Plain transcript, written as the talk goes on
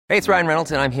Hey, it's Ryan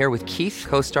Reynolds, and I'm here with Keith,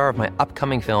 co-star of my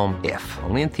upcoming film, If,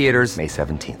 only in theaters May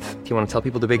 17th. Do you want to tell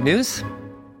people the big news?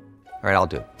 All right, I'll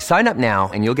do it. Sign up now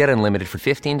and you'll get unlimited for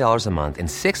 $15 a month and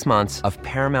 6 months of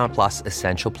Paramount Plus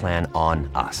Essential Plan on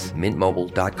us.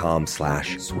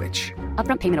 MintMobile.com/switch.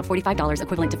 Upfront payment of $45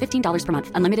 equivalent to $15 per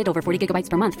month. Unlimited over 40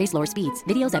 gigabytes per month. Face lower speeds.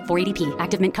 Videos at 480p.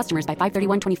 Active Mint customers by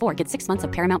 531.24 get 6 months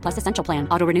of Paramount Plus Essential Plan.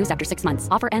 Auto renews after 6 months.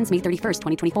 Offer ends May 31st,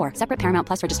 2024. Separate Paramount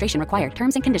Plus registration required.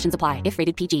 Terms and conditions apply if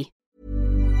rated PG.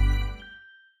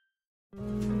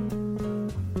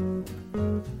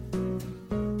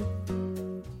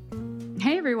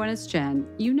 Hey everyone, it's Jen.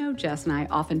 You know Jess and I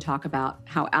often talk about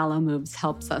how Alo Moves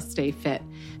helps us stay fit.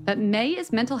 But May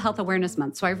is Mental Health Awareness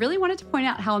Month, so I really wanted to point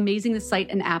out how amazing the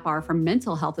site and app are for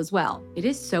mental health as well. It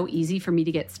is so easy for me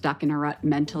to get stuck in a rut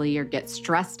mentally or get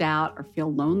stressed out or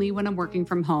feel lonely when I'm working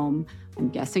from home. I'm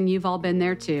guessing you've all been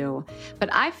there too.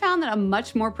 But I found that a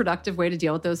much more productive way to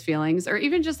deal with those feelings, or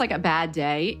even just like a bad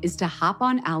day, is to hop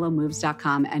on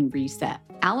alomoves.com and reset.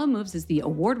 Alo Moves is the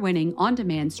award-winning,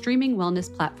 on-demand streaming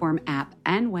wellness platform, app,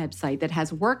 and website that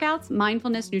has workouts,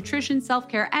 mindfulness, nutrition,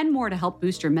 self-care, and more to help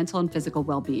boost your mental and physical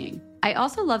well-being. I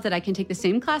also love that I can take the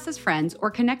same class as friends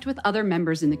or connect with other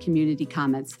members in the community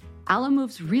comments. Alo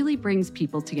Moves really brings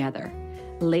people together.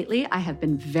 Lately, I have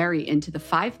been very into the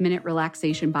 5-minute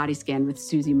relaxation body scan with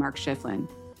Susie Mark Schifflin.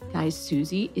 Guys,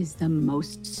 Susie is the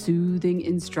most soothing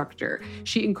instructor.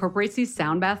 She incorporates these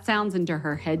sound bath sounds into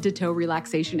her head-to-toe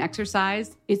relaxation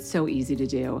exercise. It's so easy to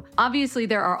do. Obviously,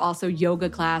 there are also yoga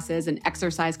classes and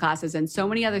exercise classes and so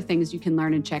many other things you can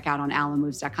learn and check out on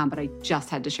alomoves.com, but I just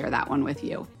had to share that one with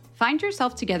you. Find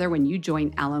yourself together when you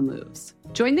join Alo Moves.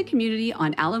 Join the community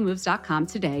on alomoves.com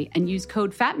today and use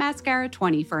code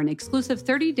FATMASCARA20 for an exclusive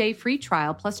 30-day free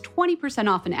trial plus 20%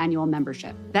 off an annual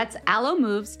membership. That's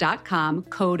alomoves.com,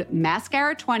 code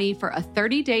MASCARA20 for a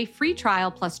 30-day free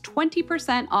trial plus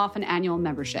 20% off an annual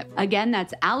membership. Again,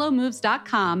 that's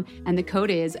alomoves.com and the code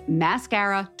is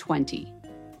MASCARA20.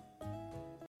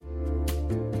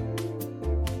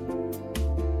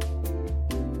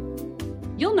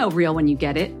 You'll know real when you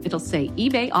get it. It'll say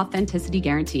eBay Authenticity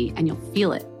Guarantee, and you'll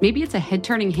feel it. Maybe it's a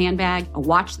head-turning handbag, a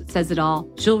watch that says it all,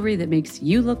 jewelry that makes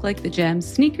you look like the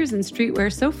gems, sneakers and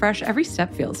streetwear so fresh every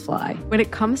step feels fly. When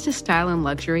it comes to style and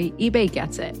luxury, eBay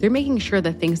gets it. They're making sure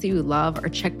the things that you love are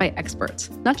checked by experts.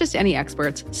 Not just any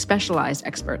experts, specialized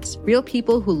experts. Real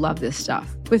people who love this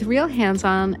stuff. With real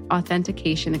hands-on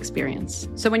authentication experience.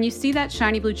 So when you see that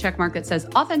shiny blue checkmark that says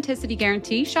Authenticity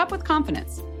Guarantee, shop with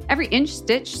confidence. Every inch,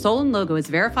 stitch, sole, and logo is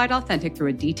verified authentic through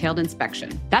a detailed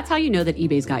inspection. That's how you know that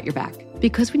eBay's got your back.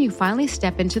 Because when you finally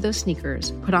step into those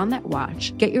sneakers, put on that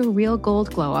watch, get your real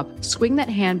gold glow up, swing that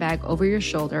handbag over your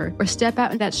shoulder, or step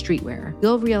out in that streetwear,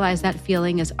 you'll realize that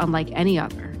feeling is unlike any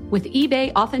other. With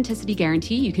eBay Authenticity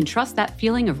Guarantee, you can trust that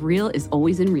feeling of real is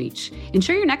always in reach.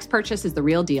 Ensure your next purchase is the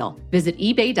real deal. Visit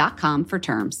ebay.com for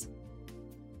terms.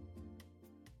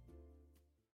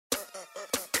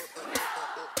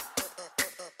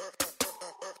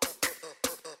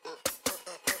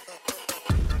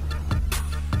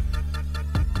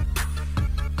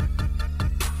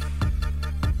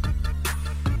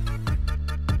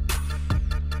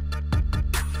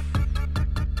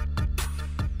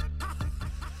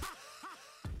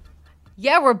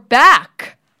 Yeah, we're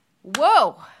back.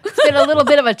 Whoa. It's been a little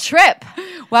bit of a trip.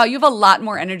 Wow, you have a lot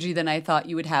more energy than I thought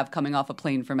you would have coming off a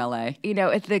plane from LA. You know,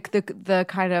 it's the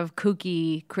kind of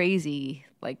kooky, crazy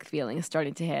like feeling is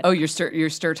starting to hit. Oh, you're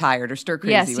stir tired or stir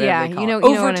crazy. Yes, yeah. You know,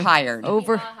 overtired. Oh,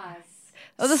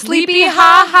 the sleepy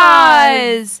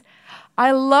ha-has.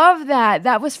 I love that.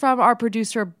 That was from our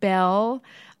producer, Belle.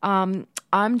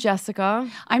 I'm Jessica.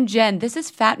 I'm Jen. This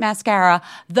is Fat Mascara,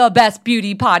 the best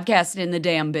beauty podcast in the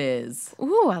damn biz.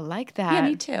 Ooh, I like that. Yeah,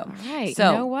 me too. All right.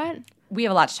 So, you know what? We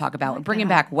have a lot to talk about. We're bringing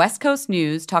back West Coast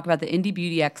news, talk about the Indie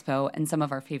Beauty Expo and some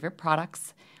of our favorite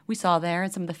products we saw there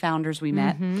and some of the founders we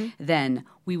met. Then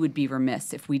we would be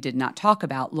remiss if we did not talk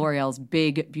about L'Oreal's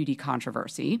big beauty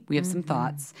controversy. We have some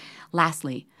thoughts.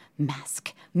 Lastly,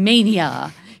 mask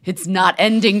mania. It's not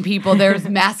ending, people. There's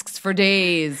masks for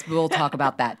days. We'll talk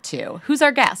about that too. Who's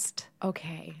our guest?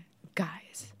 Okay,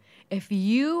 guys, if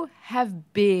you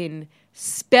have been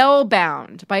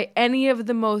spellbound by any of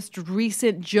the most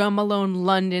recent Jo Malone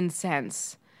London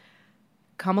scents,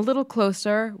 come a little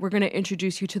closer. We're going to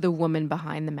introduce you to the woman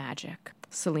behind the magic,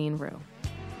 Celine Roux.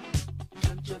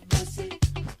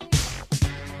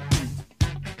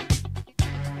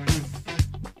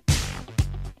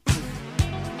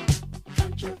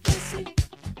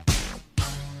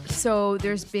 So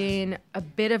there's been a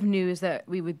bit of news that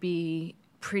we would be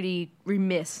pretty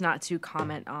remiss not to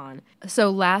comment on. So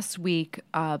last week,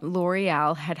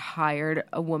 L'Oreal had hired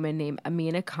a woman named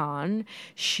Amina Khan.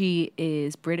 She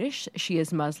is British, she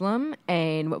is Muslim,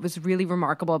 and what was really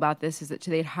remarkable about this is that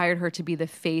they'd hired her to be the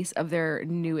face of their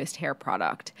newest hair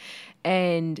product.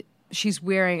 And she's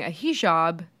wearing a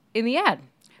hijab in the ad.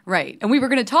 Right. And we were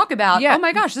going to talk about, Yeah. oh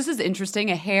my gosh, this is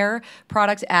interesting, a hair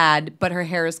product ad, but her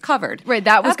hair is covered. Right,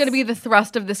 that was going to be the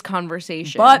thrust of this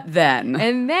conversation. But then.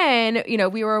 And then,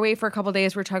 we were away for a couple of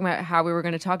days. We were talking about how we were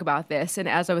going to talk about this. And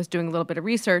as I was doing a little bit of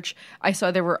research, I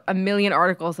saw there were a million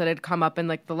articles that had come up in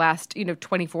like the last,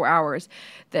 24 hours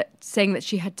that saying that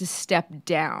she had to step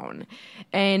down.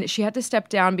 And she had to step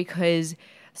down because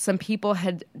some people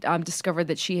had discovered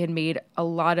that she had made a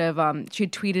lot of, she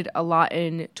had tweeted a lot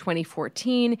in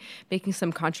 2014, making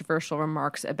some controversial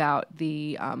remarks about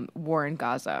the war in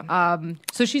Gaza.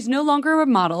 So she's no longer a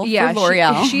model for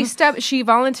L'Oreal. She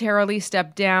voluntarily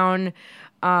stepped down.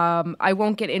 I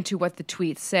won't get into what the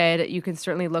tweets said. You can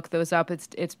certainly look those up.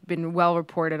 It's been well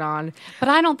reported on. But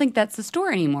I don't think that's the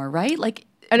story anymore, right?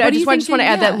 And I just want to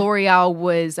add that L'Oreal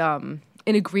was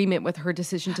in agreement with her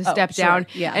decision to step down.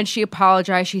 Yeah. And she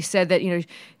apologized. She said that,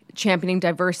 championing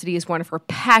diversity is one of her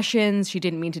passions. She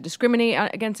didn't mean to discriminate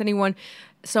against anyone,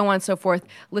 so on and so forth.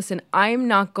 Listen, I'm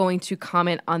not going to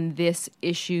comment on this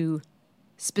issue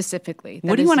specifically.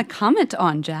 What do you want to comment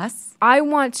on, Jess? I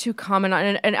want to comment on,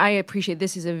 and I appreciate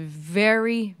this is a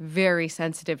very, very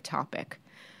sensitive topic.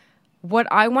 What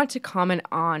I want to comment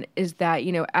on is that,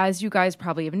 as you guys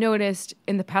probably have noticed,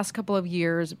 in the past couple of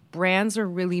years, brands are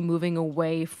really moving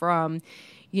away from,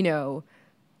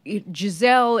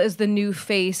 Giselle is the new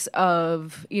face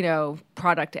of,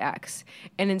 product X.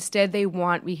 And instead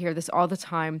we hear this all the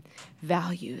time,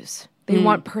 values. They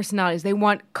want personalities. They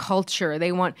want culture.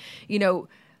 They want,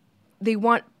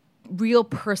 real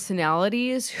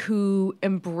personalities who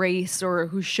embrace or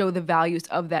who show the values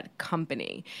of that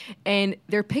company. And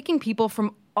they're picking people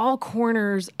from all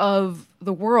corners of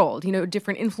the world,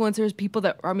 different influencers, people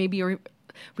that are maybe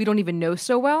we don't even know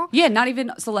so well. Yeah, not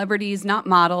even celebrities, not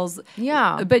models.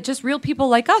 Yeah. But just real people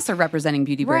like us are representing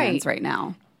beauty brands right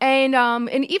now. And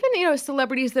even,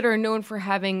 celebrities that are known for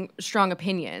having strong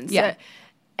opinions. Yeah.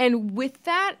 And with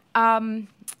that,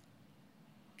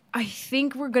 I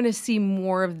think we're going to see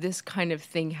more of this kind of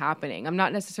thing happening. I'm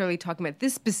not necessarily talking about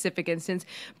this specific instance,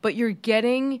 but you're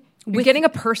getting a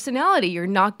personality. You're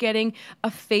not getting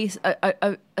a face,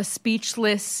 a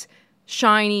speechless,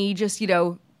 shiny, just,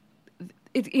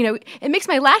 it makes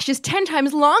my lashes 10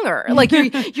 times longer. Like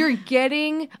you're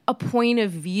getting a point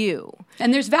of view.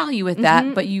 And there's value with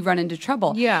that, but you run into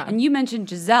trouble. Yeah. And you mentioned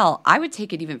Giselle. I would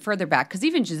take it even further back because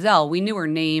even Giselle, we knew her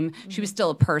name. She was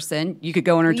still a person. You could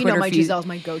go on her Twitter feed. Giselle's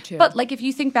my go-to. But if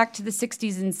you think back to the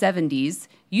 60s and 70s,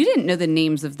 you didn't know the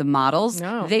names of the models.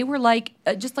 No. They were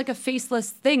just like a faceless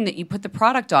thing that you put the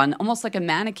product on, almost like a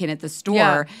mannequin at the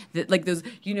store. Yeah. That those,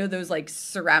 those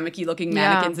ceramic-y looking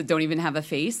mannequins that don't even have a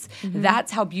face. Mm-hmm.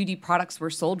 That's how beauty products were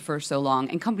sold for so long.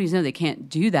 And companies know they can't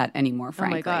do that anymore,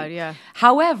 frankly. Oh my God, yeah.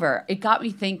 However, it got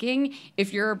me thinking,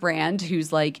 if you're a brand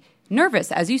who's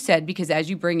nervous, as you said, because as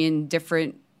you bring in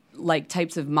different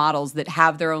types of models that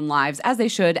have their own lives, as they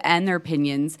should, and their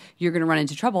opinions, you're going to run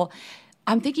into trouble.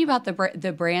 I'm thinking about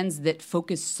the brands that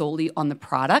focus solely on the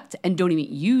product and don't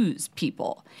even use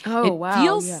people. Oh, wow. It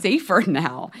feels safer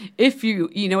now if you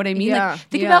know what I mean? Yeah,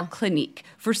 Think about Clinique.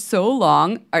 For so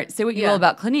long, all right, say what you will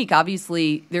about Clinique.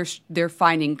 Obviously, they're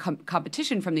finding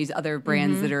competition from these other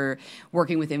brands that are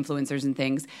working with influencers and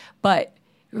things. But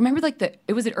remember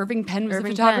was it Irving Penn was the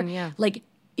photographer? Penn, yeah.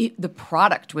 The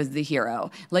product was the hero.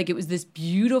 It was this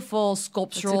beautiful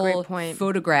sculptural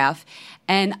photograph.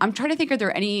 And I'm trying to think, are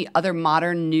there any other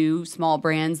modern, new, small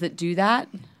brands that do that?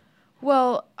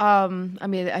 Well,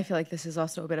 I feel like this is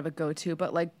also a bit of a go-to,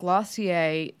 but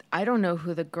Glossier, I don't know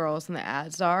who the girls in the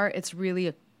ads are. It's really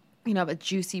a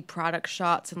juicy product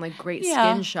shots and great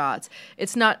skin shots.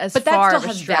 It's not as far of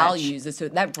a stretch. But that still has values. So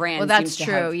that brand well, that's seems to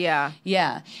true, have, yeah.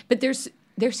 Yeah. But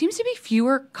there seems to be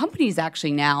fewer companies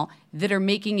actually now that are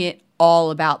making it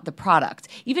all about the product.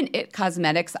 Even IT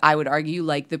Cosmetics, I would argue,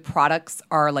 the products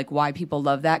are why people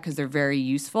love that because they're very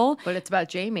useful. But it's about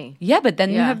Jamie. Yeah, but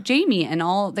then you have Jamie and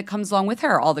all that comes along with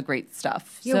her, all the great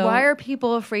stuff. Yeah, so, why are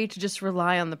people afraid to just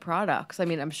rely on the products? I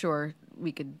mean, I'm sure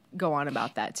we could go on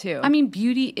about that too. I mean,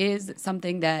 beauty is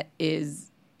something that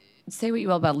is, say what you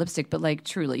will about lipstick, but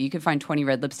truly, you can find 20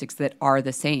 red lipsticks that are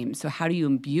the same. So how do you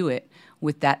imbue it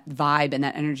with that vibe and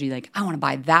that energy? I want to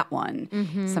buy that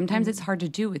one. Sometimes it's hard to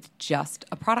do with just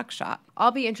a product shot. I'll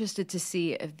be interested to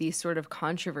see if these sort of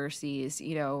controversies,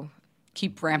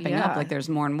 keep ramping up. Yeah. Like there's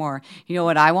more and more. You know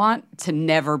what I want? To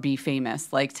never be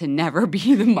famous. Like to never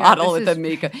be the model with the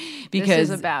makeup. Because this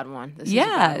is a bad one.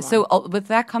 So with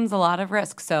that comes a lot of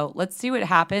risk. So let's see what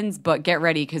happens, but get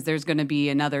ready because there's going to be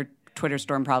another Twitter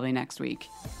storm probably next week.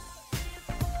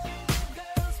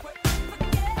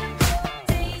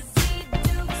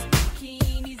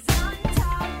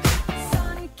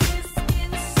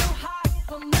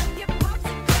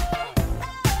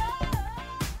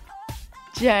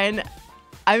 Jen,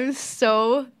 I'm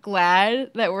so glad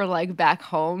that we're like back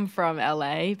home from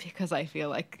LA because I feel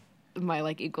like my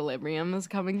like equilibrium is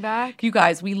coming back. You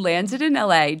guys, we landed in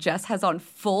LA. Jess has on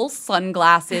full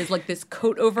sunglasses, like this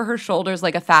coat over her shoulders,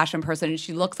 like a fashion person. And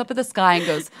she looks up at the sky and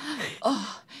goes,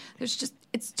 "Oh, there's just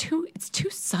it's too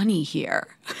sunny here.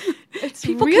 It's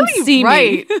People really can see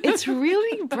bright. me." It's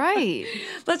really bright.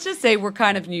 Let's just say we're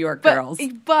kind of New York girls.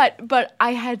 But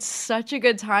I had such a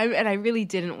good time, and I really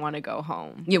didn't want to go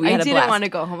home. Yeah, we had a I didn't blast. want to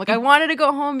go home. Like I wanted to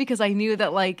go home because I knew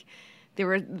that like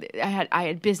I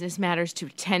had business matters to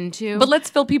attend to. But let's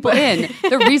fill people in.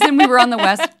 The reason we were on the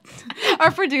West,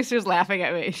 Our producer's laughing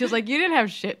at me. She's like, "You didn't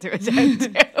have shit to attend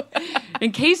to."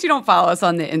 in case you don't follow us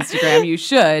on the Instagram, you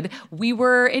should. We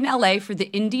were in LA for the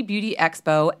Indie Beauty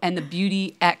Expo and the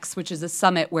Beauty X, which is a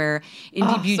summit where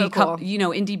indie beauty, so cool.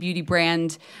 indie beauty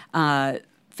brand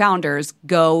founders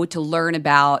go to learn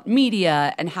about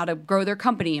media and how to grow their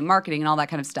company and marketing and all that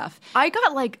kind of stuff. I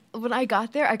got like when I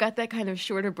got there, I got that kind of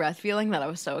short of breath feeling that I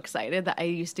was so excited that I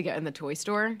used to get in the toy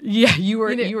store. Yeah, you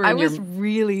were. I was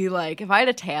really like, if I had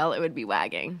a tail, it would be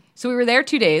wagging. So we were there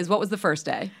 2 days. What was the first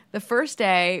day? The first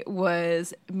day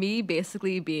was me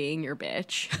basically being your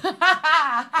bitch.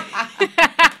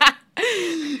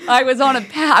 I was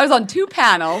on 2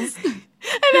 panels.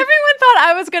 And everyone thought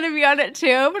I was going to be on it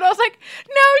too, but I was like,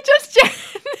 no, just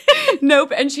Jen.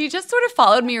 Nope. And she just sort of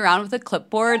followed me around with a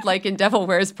clipboard, like in Devil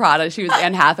Wears Prada. She was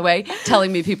Anne Hathaway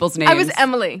telling me people's names. I was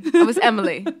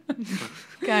Emily.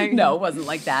 Okay. No, it wasn't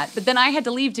like that. But then I had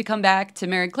to leave to come back to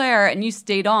Mary Claire, and you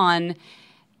stayed on.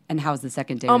 And how was the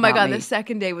second day? Oh my without God, me? the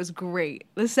second day was great.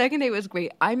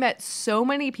 I met so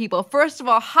many people. First of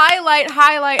all, highlight.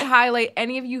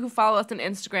 Any of you who follow us on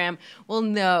Instagram will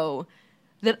know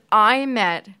that I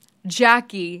met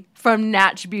Jackie from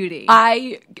Natch Beauty.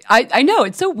 I know.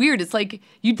 It's so weird. It's like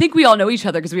you'd think we all know each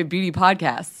other because we have beauty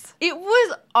podcasts. It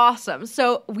was awesome.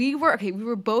 So we were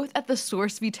both at the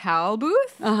Source Vital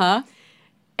booth. Uh-huh.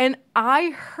 And I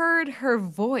heard her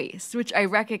voice, which I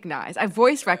recognized. I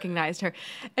voice recognized her.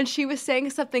 And she was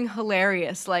saying something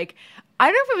hilarious. Like, I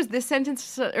don't know if it was this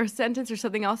sentence or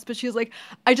something else, but she was like,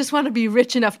 I just want to be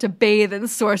rich enough to bathe in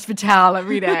Source Vital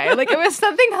every day. Like, it was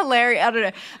something hilarious. I don't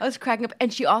know. I was cracking up.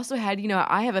 And she also had,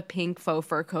 I have a pink faux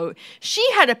fur coat. She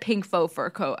had a pink faux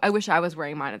fur coat. I wish I was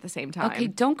wearing mine at the same time. Okay,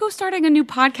 don't go starting a new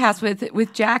podcast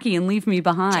with Jackie and leave me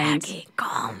behind. Jackie,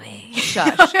 call me.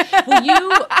 Shush. Well,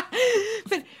 you...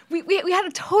 But we had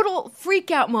a total freak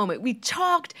out moment. We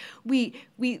talked. We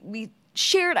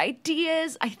shared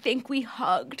ideas. I think we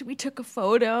hugged. We took a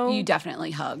photo. You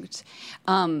definitely hugged.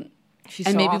 She's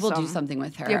and so maybe awesome. we'll do something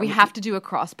with her. Yeah, we have to do a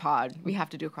cross pod.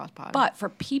 But for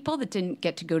people that didn't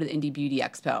get to go to the Indie Beauty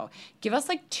Expo, give us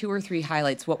like 2 or 3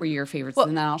 highlights. What were your favorites?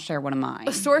 And then I'll share one of mine.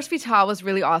 Source Vital was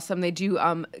really awesome. They do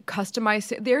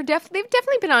customized. They've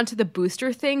definitely been onto the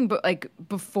booster thing, but like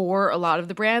before a lot of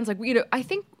the brands. Like I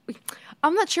think.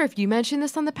 I'm not sure if you mentioned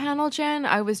this on the panel, Jen.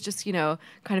 I was just, kind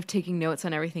of taking notes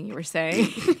on everything you were saying.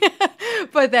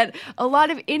 But that a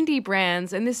lot of indie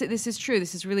brands, and this is true,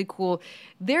 this is really cool,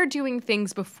 they're doing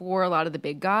things before a lot of the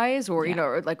big guys, or,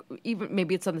 or like even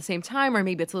maybe it's on the same time, or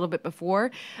maybe it's a little bit before.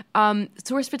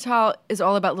 Source Vital is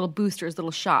all about little boosters,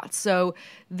 little shots. So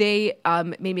they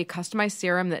made me a customized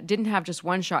serum that didn't have just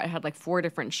one shot. It had like 4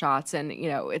 different shots, and,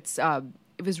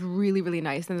 it was really, really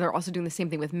nice. And they're also doing the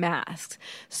same thing with masks.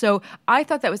 So I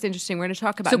thought that was interesting. We're going to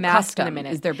talk about masks in a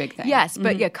minute. Is their big thing. Yes,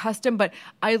 but custom. But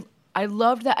I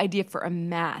loved that idea for a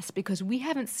mask because we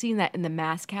haven't seen that in the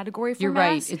mask category for You're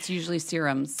masks. right. It's usually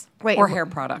serums Right, or and hair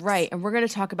products. Right, and we're going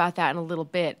to talk about that in a little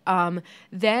bit.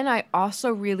 Then I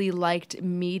also really liked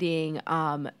meeting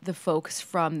the folks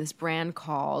from this brand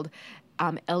called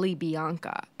Ellie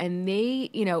Bianca. And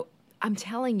they, I'm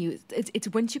telling you, it's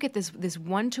once you get this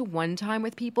one-to-one time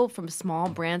with people from small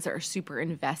brands that are super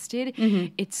invested,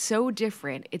 it's so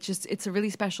different. It's a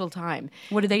really special time.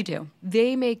 What do they do?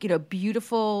 They make,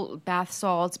 beautiful bath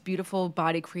salts, beautiful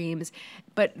body creams,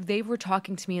 but they were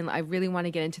talking to me, and I really want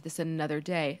to get into this another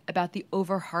day, about the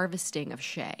over-harvesting of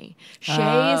shea.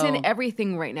 Shea is in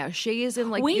everything right now. Shea is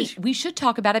in Wait, we should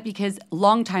talk about it because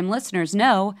longtime listeners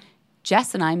know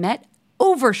Jess and I met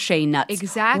over shea nuts.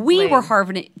 Exactly. We were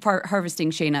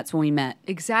harvesting shea nuts when we met.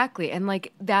 Exactly. And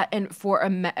like that, and for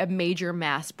a major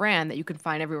mass brand that you can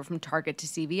find everywhere from Target to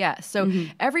CVS. So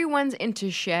everyone's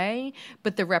into shea,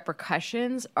 but the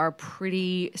repercussions are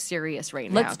pretty serious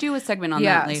right now. Let's do a segment on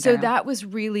that later. So that was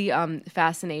really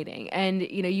fascinating. And,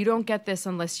 you don't get this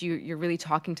unless you're really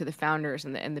talking to the founders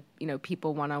and the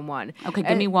people one-on-one. Okay,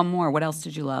 give me one more. What else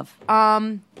did you love?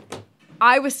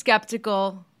 I was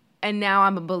skeptical, and now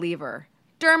I'm a believer.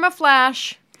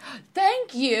 Dermaflash.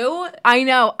 Thank you. I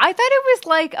know. I thought it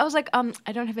was I was like,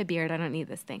 I don't have a beard. I don't need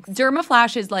this thing.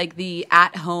 Dermaflash is like the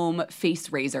at-home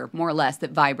face razor, more or less,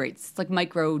 that vibrates. It's like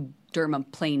micro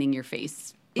dermaplaning your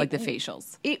face, like the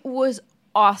facials. It was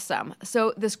awesome.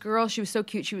 So this girl, she was so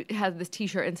cute. She had this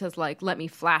T-shirt and says like, "Let me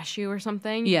flash you" or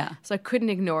something. Yeah. So I couldn't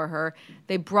ignore her.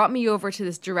 They brought me over to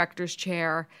this director's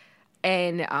chair,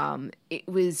 and it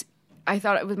was. I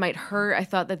thought it might hurt. I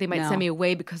thought that they might send me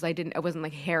away because I wasn't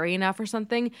like hairy enough or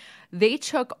something. They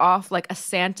took off like a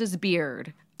Santa's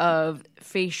beard of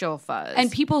facial fuzz.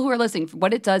 And people who are listening,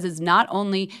 what it does is not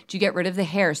only do you get rid of the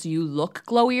hair so you look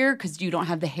glowier because you don't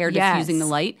have the hair diffusing the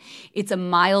light, it's a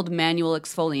mild manual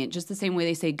exfoliant, just the same way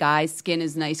they say guys' skin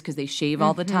is nice because they shave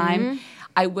all the time.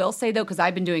 I will say, though, because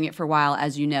I've been doing it for a while,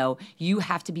 as you know, you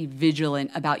have to be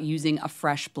vigilant about using a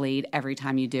fresh blade every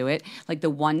time you do it. Like the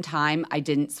one time I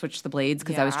didn't switch the blades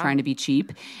because I was trying to be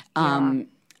cheap. I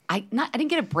didn't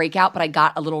get a breakout, but I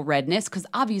got a little redness because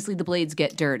obviously the blades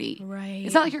get dirty. Right.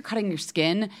 It's not like you're cutting your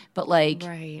skin, but like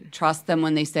trust them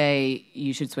when they say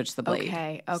you should switch the blade.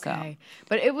 Okay. So.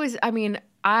 But it was,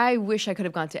 I wish I could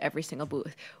have gone to every single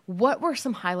booth. What were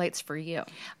some highlights for you?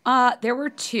 There were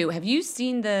two. Have you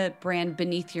seen the brand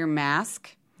Beneath Your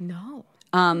Mask? No.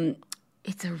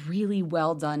 It's a really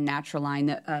well done natural line.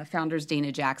 The founder's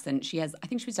Dana Jackson. I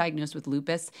think she was diagnosed with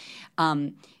lupus.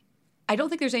 I don't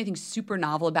think there's anything super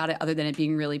novel about it other than it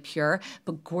being really pure,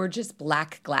 but gorgeous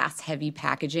black glass heavy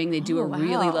packaging. They do a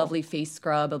really lovely face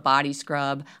scrub, a body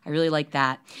scrub. I really like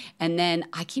that. And then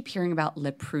I keep hearing about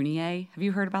Le Prunier. Have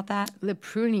you heard about that? Le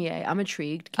Prunier. I'm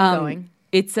intrigued. Keep going.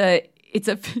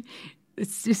 It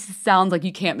just sounds like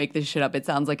you can't make this shit up. It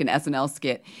sounds like an SNL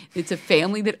skit. It's a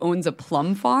family that owns a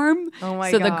plum farm. Oh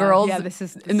my God. So the girls,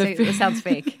 this sounds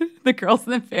fake. The girls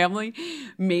in the family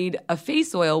made a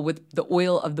face oil with the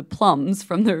oil of the plums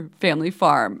from their family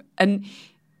farm. And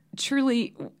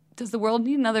truly, does the world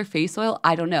need another face oil?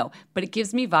 I don't know. But it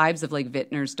gives me vibes of like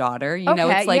Vintner's Daughter. You know,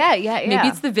 it's like maybe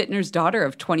it's the Vintner's Daughter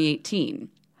of 2018.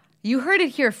 You heard it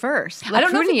here first. I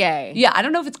don't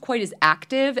know if it's quite as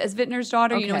active as Vintner's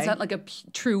Daughter. Okay. You know, it's not like a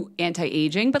true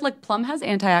anti-aging, but like Plum has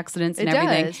antioxidants and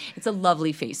everything. Does. It's a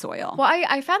lovely face oil. Well,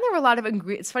 I found there were a lot of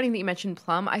ingredients. It's funny that you mentioned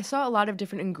Plum. I saw a lot of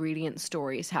different ingredient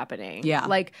stories happening. Yeah.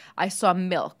 Like I saw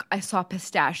milk. I saw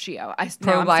pistachio.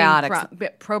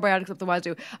 Probiotics. Probiotics up the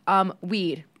wazoo.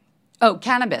 Weed. Oh,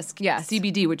 cannabis. Yes.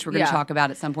 CBD, which we're going to talk about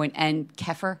at some point. And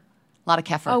kefir. A lot of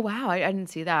kefir. Oh, wow. I didn't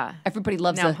see that. Everybody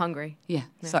loves it. Now I'm hungry. Yeah.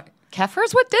 Sorry.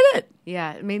 Kefir's what did it?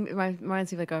 Yeah. It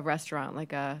reminds me of like a restaurant,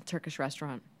 like a Turkish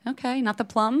restaurant. Okay. Not the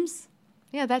plums?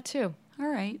 Yeah, that too. All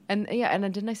right. And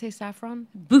didn't I say saffron?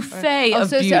 Buffet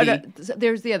of beauty. So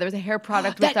there's a hair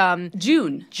product with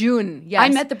June. June, yes. I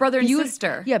met the brother and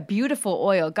sister. Yeah, beautiful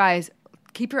oil. Guys,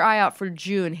 keep your eye out for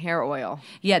June hair oil.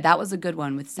 Yeah, that was a good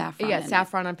one with saffron. Yeah,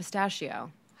 saffron and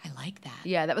pistachio. I like that.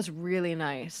 Yeah, that was really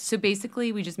nice. So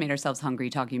basically, we just made ourselves hungry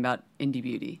talking about indie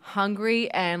beauty. Hungry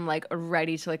and like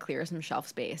ready to like clear some shelf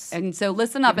space. And so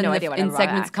listen up. In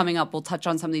segments coming up, we'll touch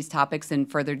on some of these topics in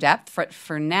further depth.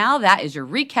 For now, that is your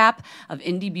recap of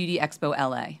Indie Beauty Expo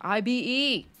LA.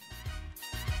 IBE.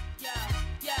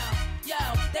 Yo,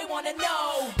 they want to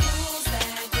know.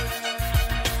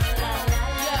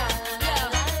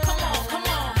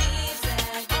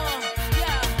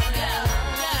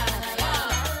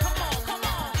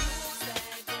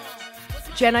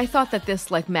 Jen, I thought that this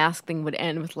like mask thing would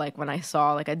end with like when I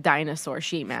saw like a dinosaur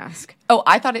sheet mask. Oh,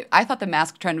 I thought the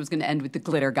mask trend was going to end with the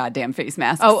glitter goddamn face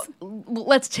masks. Oh,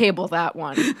 let's table that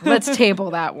one.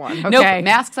 Okay? Nope,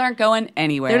 masks aren't going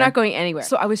anywhere. They're not going anywhere.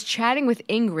 So I was chatting with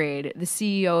Ingrid, the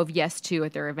CEO of Yes2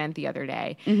 at their event the other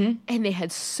day, and they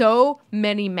had so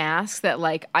many masks that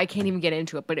like I can't even get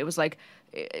into it, but it was like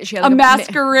she had like a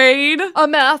masquerade. A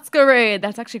masquerade.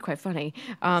 That's actually quite funny.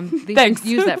 They Thanks. should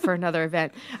use that for another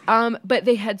event. But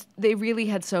they really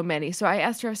had so many. So I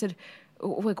asked her, I said,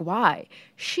 like, why?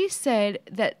 She said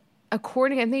that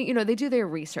according, and they do their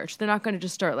research. They're not going to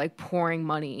just start like pouring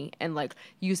money and like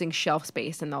using shelf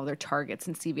space and all their Targets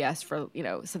and CVS for,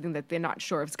 something that they're not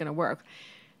sure if it's going to work.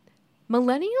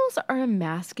 Millennials are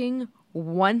masking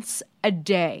once a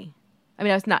day. I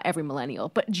mean, that's not every millennial,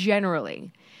 but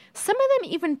generally. Some of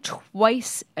them even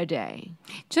twice a day.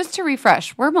 Just to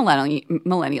refresh, we're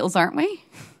millennials, aren't we?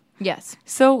 Yes.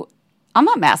 So I'm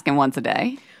not masking once a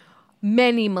day.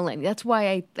 Many millennials. That's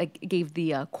why I gave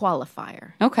the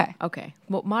qualifier. Okay. Okay.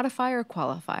 Well, modifier or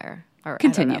qualifier? Or,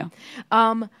 Continue.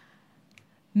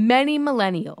 Many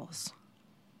millennials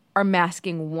are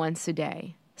masking once a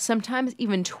day, sometimes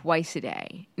even twice a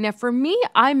day. Now, for me,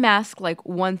 I mask like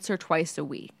once or twice a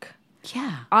week.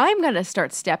 Yeah. I'm going to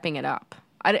start stepping it up.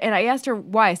 And I asked her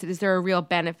why. I said, is there a real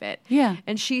benefit? Yeah.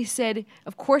 And she said,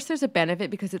 of course there's a benefit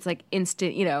because it's like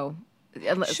instant, you know,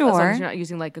 as Sure. long as you're not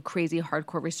using like a crazy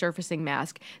hardcore resurfacing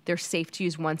mask, they're safe to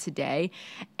use once a day.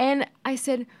 And I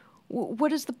said,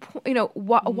 what is the point? You know,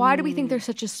 why do we think there's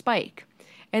such a spike?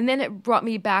 And then it brought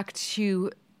me back to,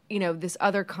 you know, this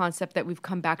other concept that we've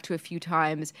come back to a few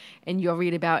times, and you'll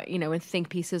read about, you know, in think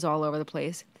pieces all over the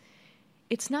place.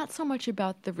 It's not so much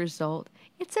about the result.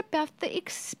 It's about the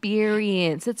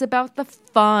experience. It's about the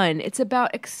fun. It's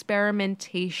about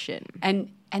experimentation. And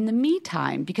the me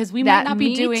time, because we That might not be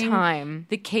me doing time.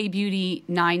 the K-Beauty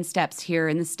 9 steps here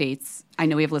in the States. I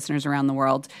know we have listeners around the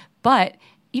world, but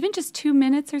even just 2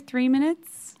 minutes or 3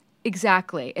 minutes,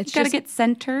 Exactly. It's you got to just get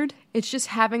centered. It's just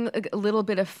having a little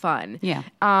bit of fun. Yeah.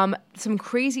 Some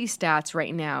crazy stats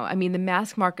right now. I mean, the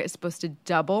mask market is supposed to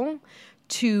double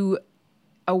to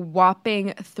a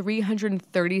whopping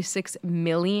 336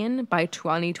 million by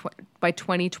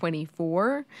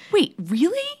 2024. Wait,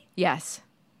 really? Yes.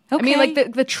 Okay. I mean,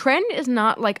 like the trend is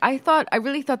not like I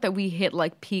really thought that we hit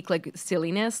like peak like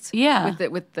silliness. Yeah.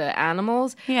 With the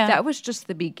animals. Yeah. That was just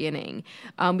the beginning.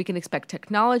 We can expect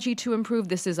technology to improve.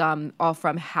 This is all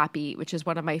from Happy, which is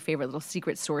one of my favorite little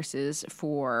secret sources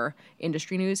for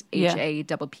industry news. Yeah.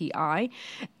 HAPPI,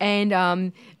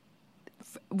 and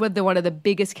one of the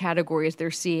biggest categories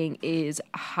they're seeing is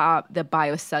the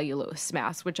biocellulose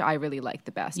masks, which I really like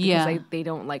the best. Because Yeah. they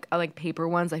don't like, I like paper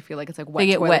ones. I feel like it's like wet They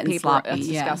get toilet wet and paper. sloppy, That's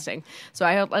yeah. disgusting. So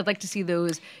I'd like to see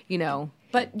those, you know,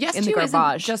 But Yes in the Too isn't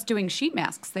garbage. just doing sheet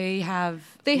masks. They have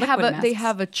They liquid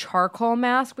have masks. a charcoal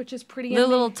mask, which is pretty. the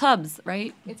little tubs,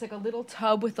 right? It's like a little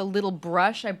tub with a little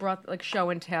brush. I brought like show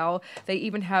and tell. They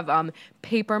even have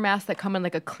paper masks that come in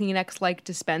like a Kleenex-like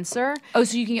dispenser. Oh,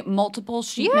 so you can get multiple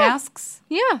sheet Yeah. masks?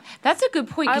 Yeah. That's a good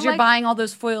point because I you're like- buying all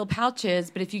those foil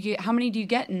pouches, but if you get, how many do you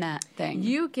get in that thing?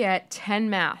 You get 10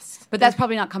 masks. But that's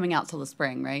probably not coming out till the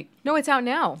spring, right? No, it's out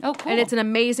now. Oh, cool. And it's an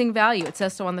amazing value. It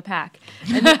says so on the pack.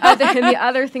 And the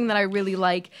other thing that I really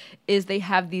like is they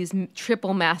have these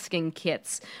triple masking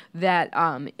kits that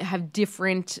have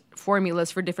different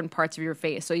formulas for different parts of your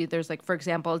face. So there's like, for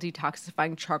example, a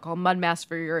detoxifying charcoal mud mask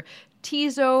for your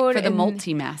T-zone. For the and-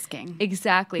 multi-masking.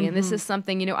 Exactly. And this is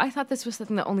something, you know, I thought this was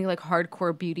something that only like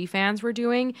hardcore beauty fans were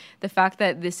doing. The fact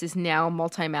that this is now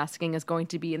multi-masking is going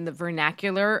to be in the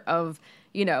vernacular of,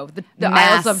 you know, the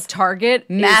Mass- aisles of Target.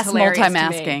 mass is hilarious to me.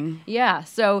 multi-masking. Yeah.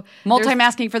 So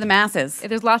Multi-masking for the masses.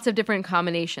 there's lots of different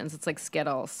combinations. It's like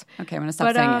Skittles. Okay, I'm going to stop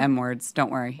But, saying M words.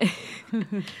 Don't worry.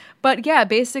 But yeah,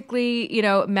 basically, you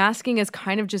know, masking is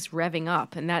kind of just revving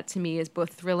up. And that to me is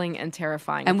both thrilling and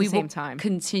terrifying And at we the same will time.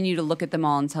 continue to look at them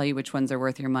all and tell you which ones are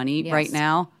worth your money. Yes. Right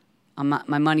now,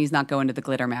 my money's not going to the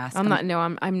glitter mask. I'm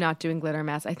not doing glitter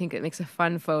masks. I think it makes a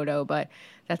fun photo, but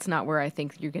that's not where I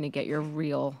think you're going to get your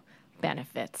real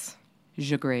benefits.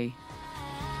 J'agree.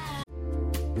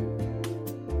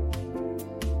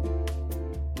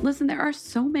 Listen, there are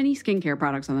so many skincare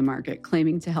products on the market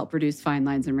claiming to help reduce fine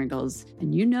lines and wrinkles,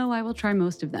 and you know I will try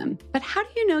most of them. But how do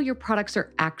you know your products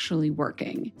are actually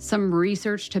working? Some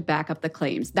research to back up the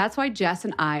claims. That's why Jess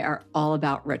and I are all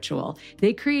about Ritual.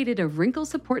 They created a wrinkle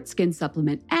support skin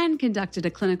supplement and conducted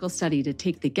a clinical study to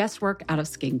take the guesswork out of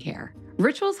skincare.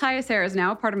 Ritual's Hyacera is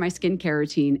now a part of my skincare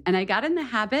routine, and I got in the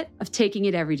habit of taking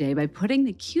it every day by putting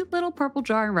the cute little purple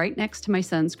jar right next to my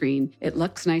sunscreen. It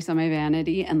looks nice on my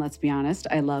vanity, and let's be honest,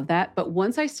 I love that. But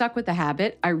once I stuck with the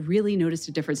habit, I really noticed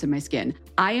a difference in my skin.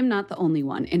 I am not the only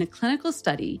one. In a clinical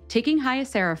study, taking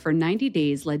Hyacera for 90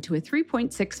 days led to a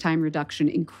 3.6 time reduction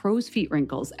in crow's feet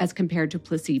wrinkles as compared to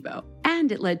placebo.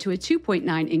 And it led to a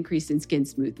 2.9 increase in skin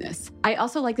smoothness. I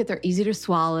also like that they're easy to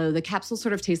swallow. The capsules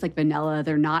sort of taste like vanilla.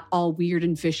 They're not all weird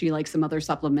and fishy like some other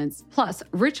supplements. Plus,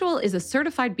 Ritual is a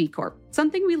certified B Corp,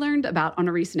 something we learned about on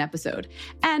a recent episode.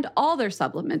 And all their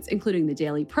supplements, including the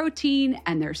daily protein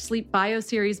and their Sleep Bio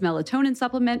Series melatonin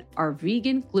supplement, are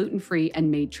vegan, gluten-free, and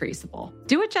made traceable.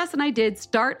 Do what Jess and I did.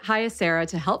 Start Hyacera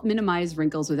to help minimize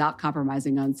wrinkles without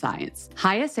compromising on science.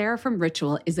 Hyacera from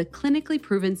Ritual is a clinically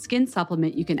proven skin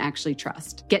supplement you can actually trust.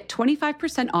 trust. Get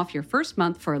 25% off your first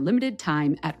month for a limited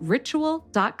time at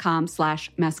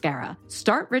ritual.com/mascara.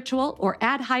 Start Ritual or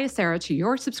add Hyacera to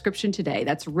your subscription today.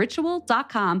 That's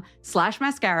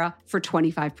ritual.com/mascara for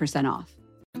 25% off.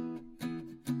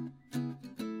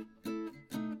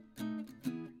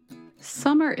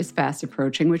 Summer is fast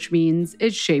approaching, which means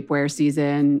it's shapewear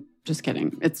season. Just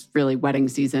kidding. It's really wedding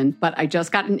season. But I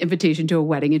just got an invitation to a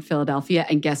wedding in Philadelphia,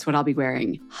 and guess what I'll be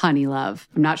wearing? Honey Love.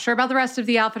 I'm not sure about the rest of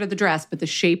the outfit or the dress, but the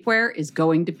shapewear is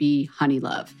going to be Honey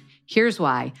Love. Here's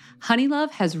why. Honey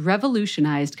Love has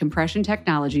revolutionized compression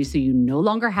technology so you no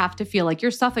longer have to feel like you're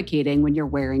suffocating when you're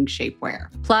wearing shapewear.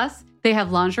 Plus, they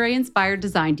have lingerie-inspired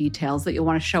design details that you'll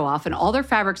want to show off, and all their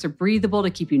fabrics are breathable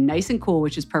to keep you nice and cool,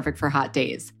 which is perfect for hot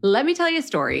days. Let me tell you a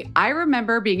story. I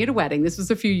remember being at a wedding, this was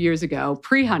a few years ago,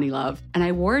 pre-Honey Love, and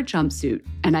I wore a jumpsuit,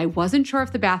 and I wasn't sure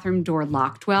if the bathroom door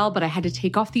locked well, but I had to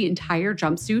take off the entire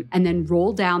jumpsuit and then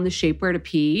roll down the shapewear to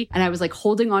pee, and I was like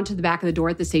holding onto the back of the door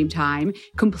at the same time,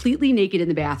 completely naked in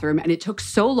the bathroom, and it took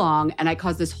so long, and I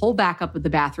caused this whole backup with the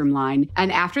bathroom line,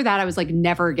 and after that, I was like,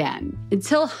 never again.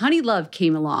 Until Honey Love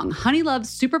came along. Honey Love's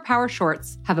Superpower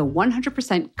shorts have a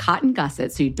 100% cotton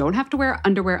gusset, so you don't have to wear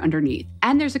underwear underneath.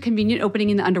 And there's a convenient opening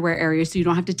in the underwear area, so you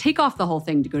don't have to take off the whole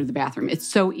thing to go to the bathroom. It's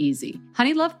so easy.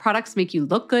 Honey Love products make you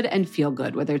look good and feel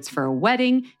good, whether it's for a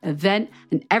wedding, event,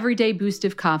 an everyday boost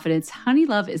of confidence. Honey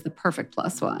Love is the perfect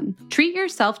plus one. Treat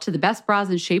yourself to the best bras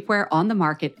and shapewear on the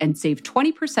market and save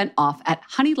 20% off at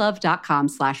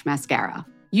honeylove.com/mascara.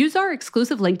 Use our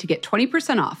exclusive link to get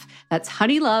 20% off. That's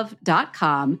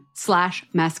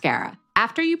honeylove.com/mascara.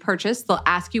 After you purchase, they'll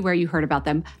ask you where you heard about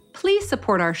them. Please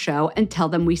support our show and tell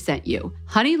them we sent you.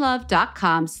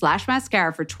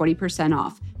 honeylove.com/mascara for 20%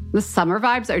 off. The summer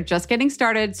vibes are just getting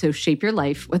started, so shape your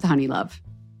life with Honey Love.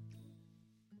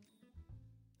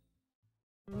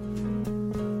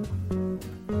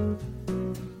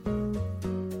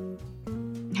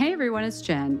 Hey everyone, it's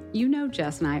Jen. You know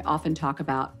Jess and I often talk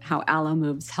about how Alo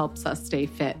Moves helps us stay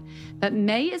fit. But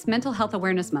May is Mental Health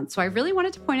Awareness Month, so I really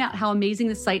wanted to point out how amazing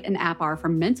the site and app are for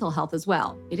mental health as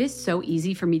well. It is so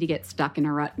easy for me to get stuck in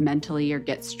a rut mentally or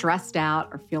get stressed out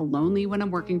or feel lonely when I'm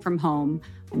working from home.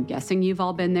 I'm guessing you've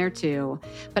all been there too.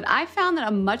 But I found that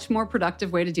a much more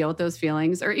productive way to deal with those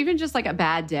feelings, or even just like a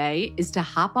bad day, is to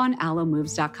hop on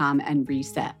alomoves.com and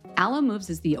reset. Alo Moves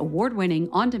is the award-winning,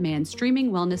 on-demand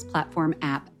streaming wellness platform,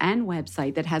 app, and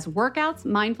website that has workouts,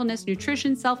 mindfulness,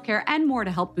 nutrition, self-care, and more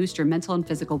to help boost your mental and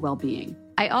physical well-being.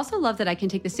 I also love that I can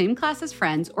take the same class as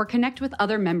friends or connect with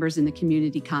other members in the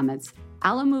community comments.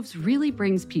 Alo Moves really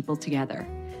brings people together.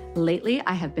 Lately,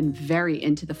 I have been very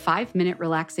into the 5-minute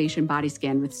relaxation body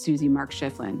scan with Susie Mark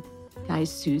Schifflin.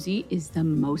 Guys, Susie is the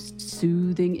most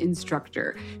soothing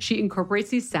instructor. She incorporates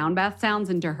these sound bath sounds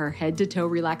into her head-to-toe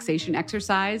relaxation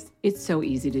exercise. It's so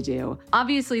easy to do.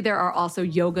 Obviously, there are also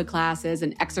yoga classes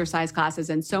and exercise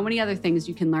classes and so many other things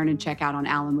you can learn and check out on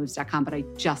alomoves.com, but I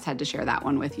just had to share that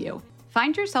one with you.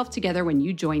 Find yourself together when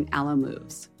you join Alo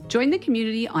Moves. Join the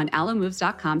community on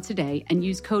alomoves.com today and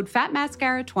use code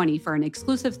FATMASCARA20 for an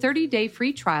exclusive 30-day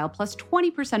free trial plus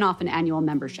 20% off an annual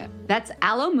membership. That's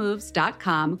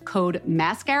alomoves.com, code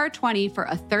MASCARA20 for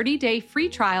a 30-day free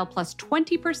trial plus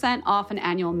 20% off an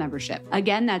annual membership.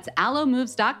 Again, that's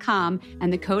alomoves.com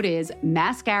and the code is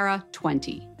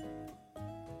MASCARA20.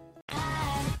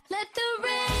 Let the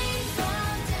rain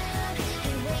fall down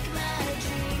and wake my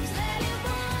dreams. Let it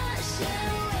wash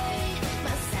away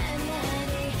my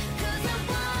sanity. 'Cause I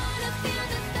wanna feel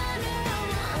the thunder,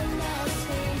 I wanna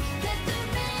swing. Let the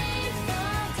rain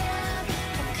fall down,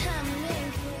 I'm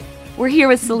coming through. We're here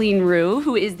with Celine Roux,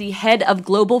 who is the head of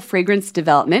global fragrance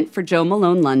development for Jo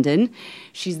Malone London.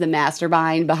 She's the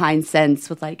mastermind behind scents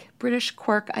with like British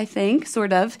quirk, I think,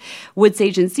 sort of. Wood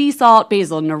Sage and Sea Salt,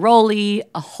 Basil Neroli,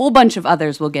 a whole bunch of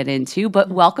others we'll get into. But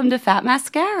welcome to Fat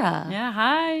Mascara. Yeah,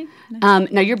 hi.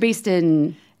 Now you're based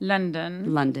in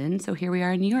London. So here we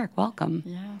are in New York. Welcome.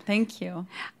 Yeah, thank you.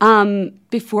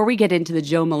 Before we get into the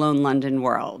Jo Malone London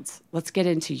world, let's get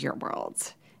into your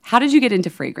world. How did you get into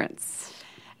fragrance?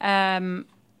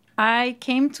 I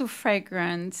came to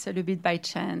fragrance a little bit by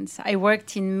chance. I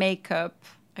worked in makeup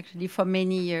actually for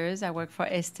many years. I worked for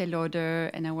Estée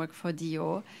Lauder and I worked for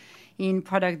Dior in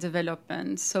product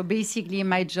development. So basically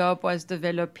my job was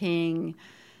developing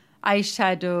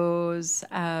eyeshadows,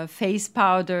 face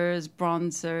powders,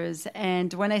 bronzers.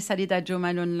 And when I studied at Jo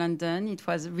Malone London, it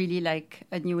was really like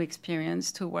a new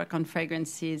experience to work on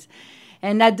fragrances.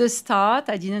 And at the start,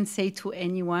 I didn't say to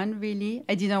anyone, really.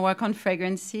 I didn't work on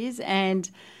fragrances. And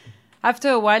after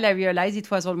a while, I realized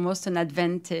it was almost an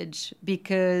advantage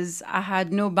because I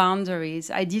had no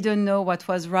boundaries. I didn't know what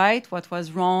was right, what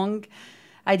was wrong.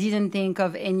 I didn't think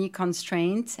of any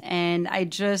constraint, and I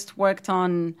just worked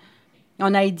on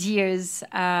ideas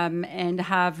and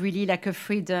have really like a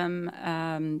freedom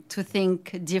to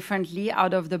think differently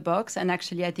out of the box. And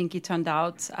actually, I think it turned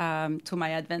out to my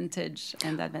advantage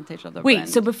and the advantage of the Wait, brand.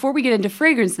 so before we get into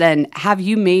fragrance, then, have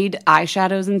you made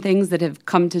eyeshadows and things that have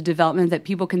come to development that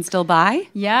people can still buy?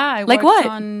 Yeah, I Like worked what?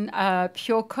 on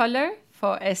Pure Color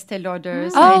for Estee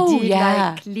Lauders. Oh, I did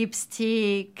yeah. like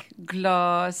lipstick,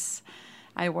 gloss.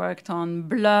 I worked on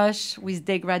blush with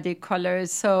degradé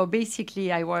colors. So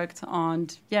basically, I worked on,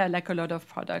 like a lot of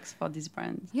products for this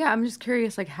brand. Yeah, I'm just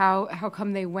curious, like how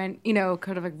come they went,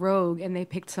 kind of like rogue, and they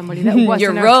picked somebody that wasn't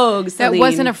You're rogue, that Celine.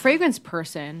 wasn't a fragrance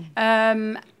person.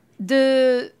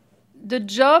 The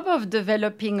job of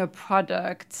developing a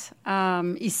product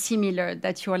is similar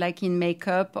that you're like in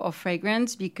makeup or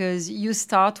fragrance, because you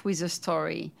start with a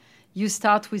story, you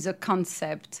start with a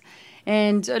concept.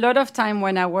 And a lot of time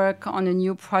when I work on a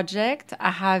new project, I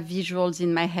have visuals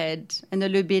in my head and a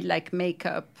little bit like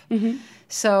makeup.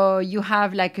 So you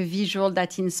have like a visual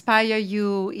that inspire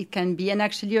you. It can be, and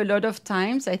actually a lot of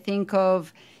times I think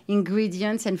of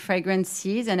ingredients and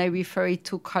fragrances and I refer it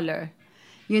to color.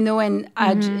 And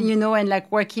add, and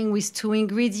like working with two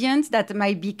ingredients that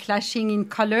might be clashing in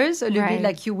colors a little bit Right.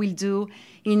 like you will do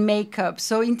in makeup.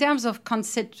 So in terms of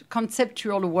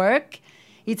conceptual work,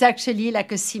 it's actually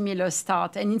like a similar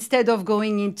start. And instead of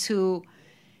going into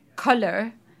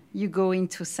color, you go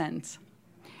into scent.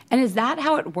 And is that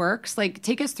how it works? Like,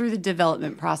 take us through the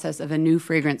development process of a new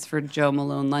fragrance for Jo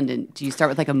Malone London. Do you start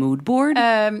with like a mood board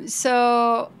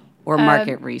or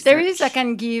market research? There is, I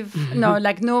can give,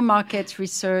 no market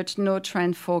research, no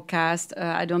trend forecast.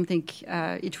 I don't think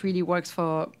it really works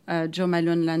for Jo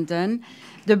Malone London.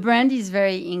 The brand is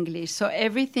very English. So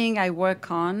everything I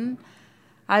work on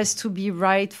has to be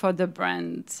right for the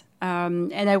brand.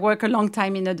 And I work a long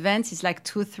time in advance. It's like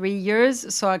 2-3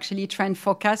 years. So actually trend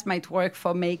forecast might work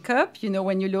for makeup,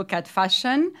 when you look at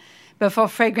fashion. But for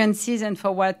fragrances and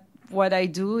for what I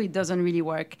do, it doesn't really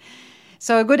work.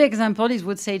 So a good example is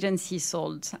Wood Sage and Sea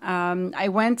Salt. I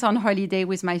went on holiday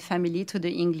with my family to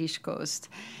the English coast.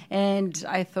 And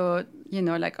I thought,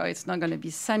 it's not going to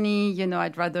be sunny.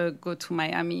 I'd rather go to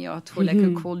Miami or to like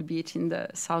a cool beach in the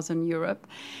southern Europe.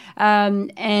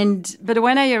 But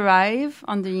when I arrived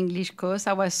on the English coast,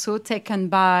 I was so taken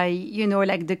by,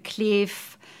 like the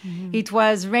cliff. It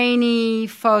was rainy,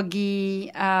 foggy,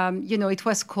 it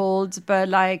was cold, but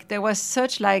like there was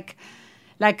such the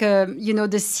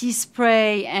sea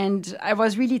spray, and I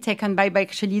was really taken by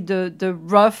actually the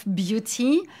rough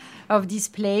beauty of this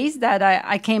place that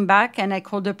I came back and I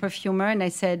called the perfumer and I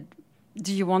said,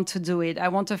 do you want to do it? I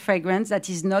want a fragrance that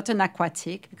is not an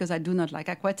aquatic, because I do not like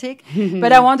aquatic,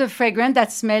 but I want a fragrance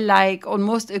that smells like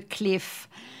almost a cliff.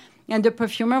 And the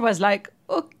perfumer was like,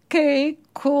 okay,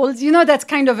 cool. That's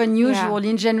kind of unusual.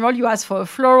 Yeah. In general, you ask for a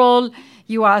floral,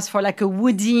 you ask for like a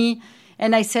woody.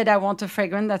 And I said, I want a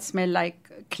fragrance that smells like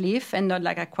cliff and not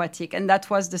like aquatic. And that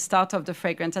was the start of the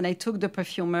fragrance. And I took the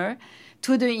perfumer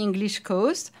to the English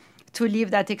coast to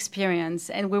live that experience.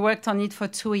 And we worked on it for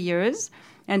 2 years.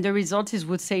 And the result is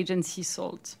Wood Sage and Sea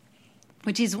Salt,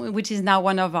 which is now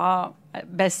one of our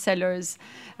best sellers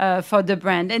for the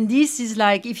brand. And this is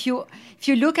like, if you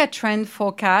look at trend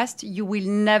forecast, you will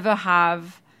never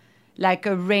have like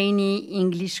a rainy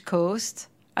English coast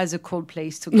as a cool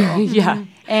place to go. Yeah.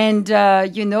 And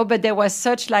but there was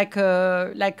such like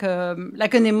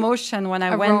an emotion when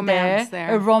I went romance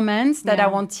there, a romance that Yeah. I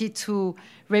wanted to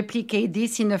replicate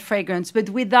this in a fragrance, but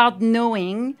without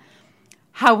knowing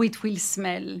how it will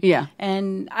smell. Yeah.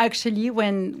 And actually,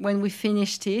 when we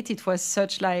finished it, it was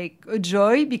such like a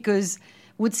joy, because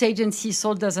Wood Sage and Sea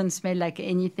Salt doesn't smell like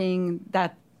anything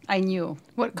that I knew.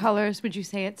 What colors would you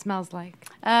say it smells like?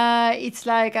 It's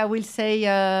like, I will say,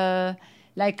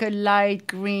 like a light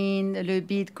green, a little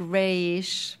bit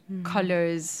grayish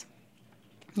colors.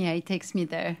 Yeah, it takes me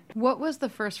there. What was the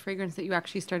first fragrance that you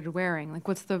actually started wearing? Like,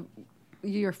 what's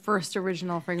your first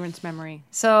original fragrance memory?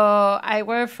 So I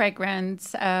wore a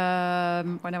fragrance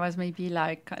when I was maybe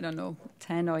like,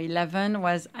 10 or 11,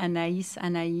 was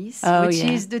Anaïs, which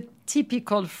is the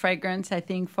typical fragrance, I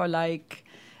think, for like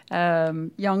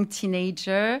young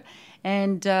teenager.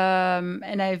 And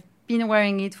I've been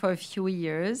wearing it for a few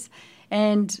years.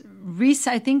 And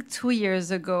I think 2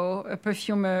 years ago, a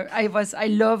perfumer, I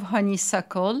love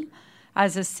honeysuckle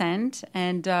as a scent.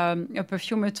 And a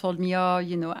perfumer told me,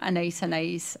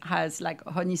 Anaïs has like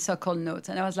honeysuckle notes.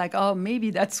 And I was like, oh,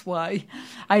 maybe that's why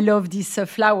I love this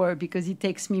flower, because it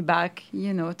takes me back,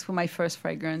 to my first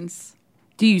fragrance.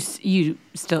 Do you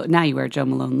still now you wear Jo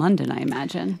Malone London? I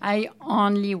imagine. I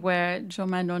only wear Jo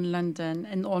Malone London,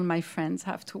 and all my friends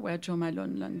have to wear Jo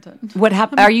Malone London. What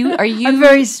happened? Are you? I'm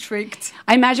very strict.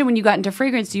 I imagine when you got into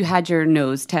fragrance, you had your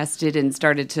nose tested and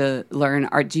started to learn.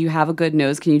 Do you have a good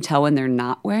nose? Can you tell when they're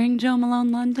not wearing Jo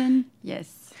Malone London?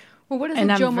 Yes. Well, what does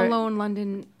And a I'm Jo ver- Malone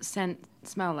London scent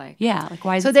smell like? Yeah, like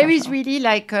why is So it there is special? really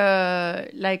like a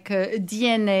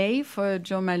DNA for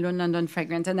Jo Malone London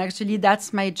fragrance, and actually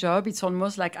that's my job. It's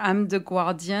almost like I'm the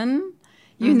guardian,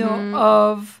 you know,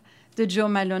 of the Jo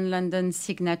Malone London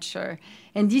signature.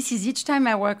 And this is each time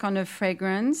I work on a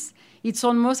fragrance, it's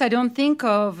almost I don't think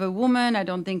of a woman, I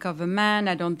don't think of a man,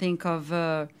 I don't think of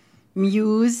a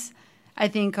muse. I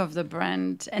think of the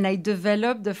brand, and I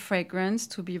develop the fragrance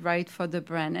to be right for the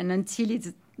brand. And until it's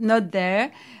not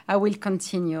there, I will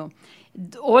continue.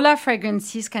 All our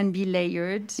fragrances can be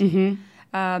layered.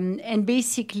 And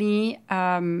basically,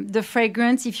 the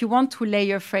fragrance, if you want to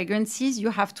layer fragrances, you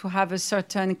have to have a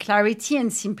certain clarity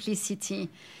and simplicity.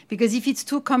 Because if it's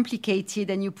too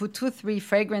complicated and you put 2-3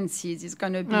 fragrances, it's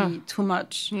going to be too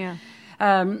much. Yeah.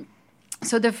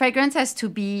 So the fragrance has to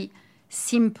be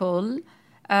simple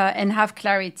and have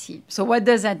clarity. So what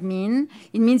does that mean?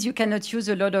 It means you cannot use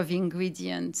a lot of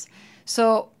ingredients.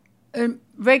 So a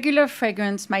regular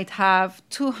fragrance might have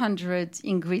 200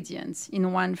 ingredients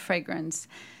in one fragrance.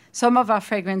 Some of our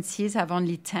fragrances have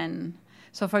only 10.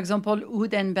 So, for example,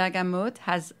 Oud and Bergamot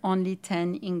has only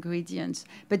 10 ingredients.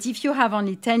 But if you have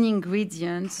only 10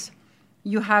 ingredients,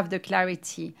 you have the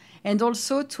clarity. And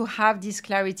also to have this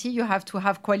clarity, you have to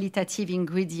have qualitative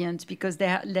ingredients because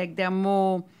they're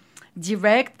more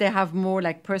direct, they have more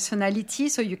like personality,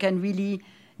 so you can really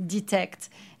detect.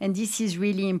 And this is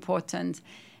really important.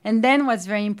 And then what's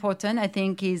very important, I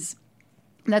think, is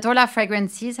that all our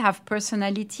fragrances have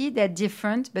personality. They're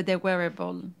different, but they're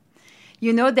wearable.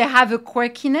 You know, they have a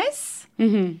quirkiness,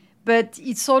 but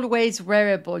it's always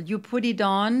wearable. You put it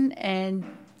on and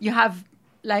you have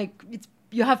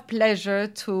you have pleasure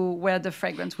to wear the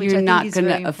fragrance, which You're I think not is going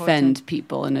very to important. offend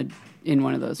people in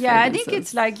one of those. Yeah, I fragrances. think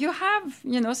it's like you have,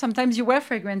 you know, sometimes you wear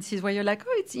fragrances where you're like,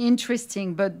 oh, it's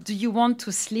interesting, but do you want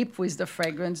to sleep with the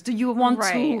fragrance? Do you want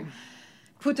to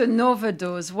put an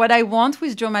overdose? What I want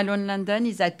with Jo Malone London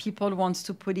is that people want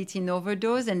to put it in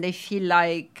overdose and they feel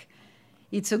like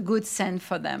it's a good scent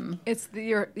for them. It's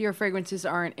your fragrances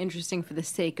aren't interesting for the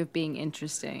sake of being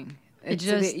interesting. It's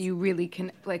so just- that you really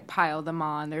can like pile them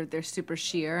on. They're super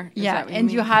sheer. Is Yeah, that what and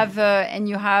mean?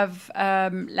 you have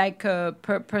like a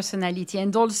personality,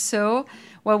 and also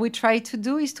what we try to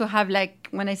do is to have like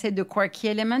when I say the quirky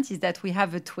element is that we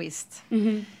have a twist.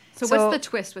 So so- what's the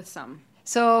twist with some?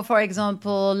 So, for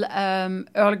example,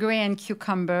 Earl Grey and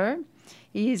Cucumber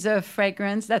is a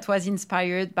fragrance that was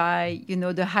inspired by, you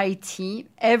know, the high tea.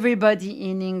 Everybody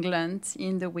in England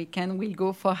in the weekend will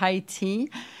go for high tea.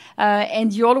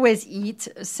 And you always eat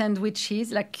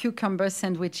sandwiches, like cucumber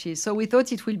sandwiches. So we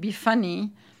thought it would be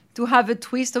funny to have a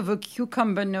twist of a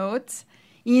cucumber note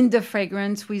in the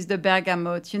fragrance with the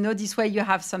bergamot. You know, this way you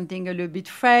have something a little bit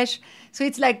fresh. So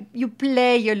it's like you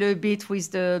play a little bit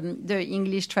with the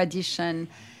English tradition.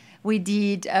 We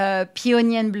did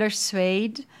Peony and Blush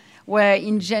Suede, where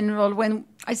in general, when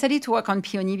I started to work on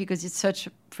peony because it's such,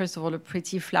 first of all, a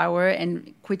pretty flower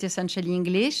and quintessentially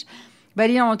English, but I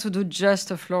didn't want to do just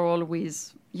a floral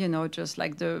with, you know, just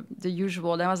like the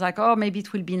usual. And I was like, oh, maybe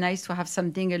it will be nice to have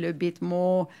something a little bit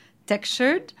more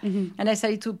textured. And I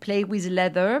started to play with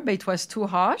leather, but it was too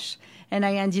harsh. And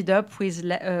I ended up with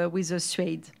a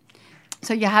suede.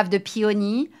 So you have the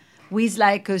peony with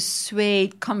like a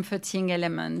suede comforting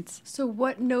element. So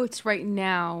what notes right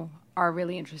now are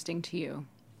really interesting to you?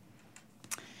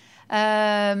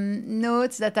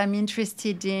 Notes that I'm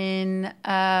interested in.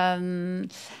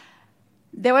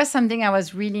 There was something I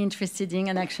was really interested in,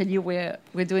 and actually we're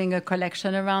doing a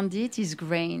collection around it, is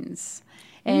grains.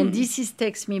 And this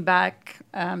takes me back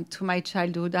to my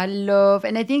childhood. I love,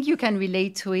 and I think you can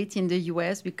relate to it in the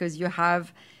US because you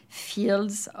have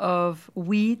fields of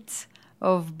wheat,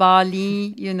 of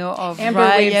barley, you know, of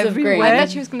rye everywhere. I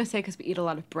thought she was going to say because we eat a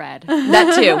lot of bread.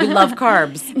 that too. We love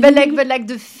carbs. but like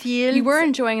the field. You were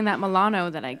enjoying that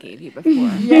Milano that I gave you before.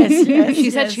 yes.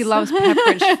 She said she loves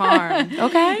Pepperidge Farm.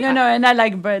 Okay. No, and I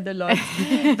like bread a lot.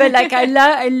 But like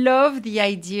I love the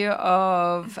idea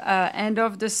of end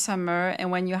of the summer and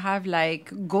when you have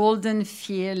like golden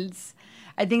fields.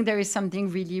 I think there is something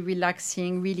really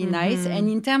relaxing, really nice. And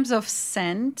in terms of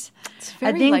scent, I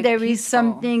very, think like, there is peaceful.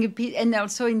 something, and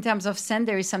also in terms of scent,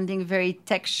 there is something very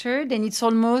textured, and it's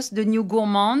almost the new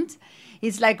gourmand.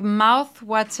 It's like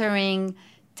mouth-watering,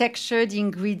 textured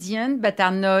ingredient, but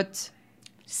are not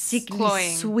sickly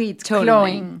Cloying. sweet,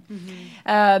 Totally.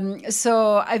 cloying.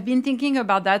 So I've been thinking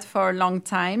about that for a long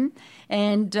time,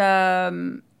 and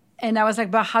I was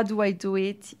like, but how do I do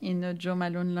it in a Jo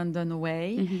Malone London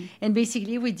way? And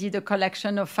basically, we did a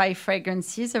collection of 5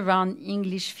 fragrances around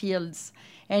English fields,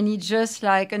 and it's just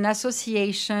like an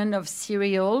association of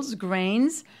cereals,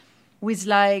 grains, with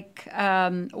like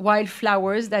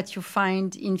wildflowers that you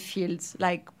find in fields,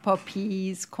 like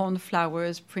poppies,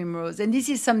 cornflowers, primrose. And this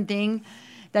is something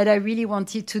that I really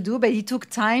wanted to do, but it took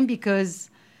time because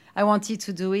I wanted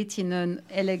to do it in an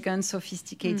elegant,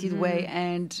 sophisticated way.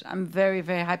 And I'm very,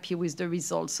 very happy with the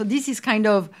results. So this is kind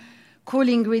of cool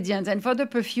ingredients. And for the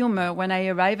perfumer, when I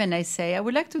arrive and I say, I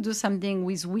would like to do something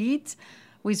with wheat,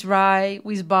 with rye,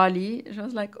 with barley, I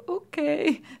was like,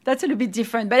 okay, that's a little bit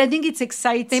different. But I think it's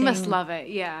exciting. They must love it.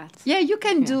 Yeah. Yeah, you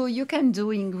can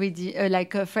do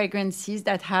ingredient fragrances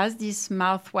that has this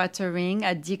mouth-watering,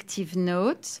 addictive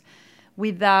note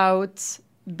without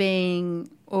being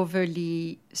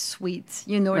overly sweet,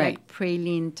 Right. like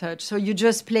praline touch. So you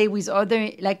just play with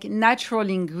other like natural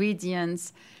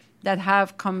ingredients that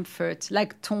have comfort,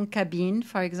 like Tonkabine,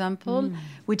 for example,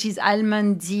 which is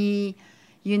almondy,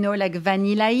 like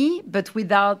vanilla-y, but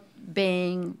without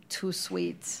being too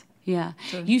sweet. Yeah.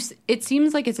 It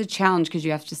seems like it's a challenge because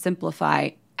you have to simplify.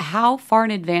 How far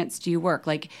in advance do you work?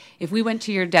 Like, if we went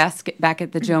to your desk back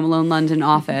at the Jo Malone London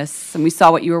office and we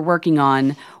saw what you were working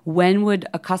on, when would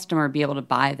a customer be able to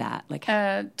buy that? Like,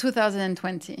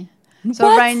 2020. So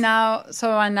What? right now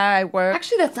I work.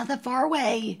 actually, that's not that far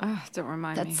away. Oh, don't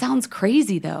remind me. That sounds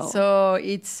crazy, though. So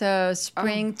it's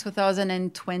spring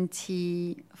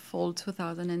 2020, fall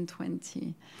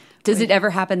 2020. Does it ever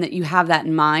happen that you have that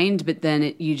in mind, but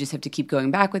then you just have to keep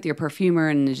going back with your perfumer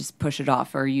and just push it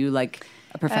off? Or are you like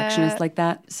a perfectionist like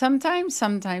that?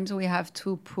 Sometimes we have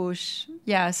to push.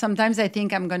 Yeah, sometimes I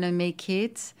think I'm going to make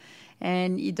it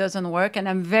and it doesn't work. And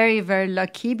I'm very, very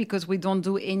lucky because we don't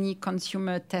do any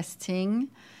consumer testing.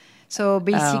 So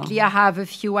basically, I have a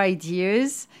few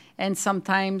ideas, and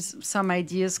sometimes some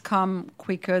ideas come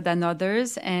quicker than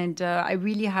others. And I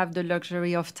really have the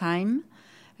luxury of time,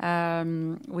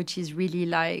 which is really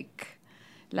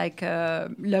like a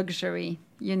luxury,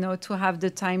 to have the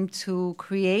time to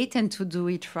create and to do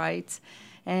it right.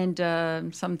 And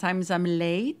sometimes I'm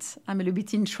late. I'm a little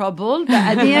bit in trouble. But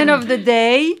at the end of the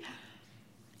day,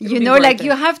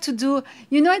 you have to do, at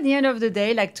the end of the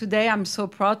day, like today, I'm so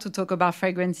proud to talk about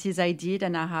fragrances I did.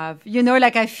 And I have,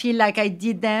 I feel like I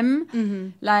did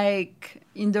them like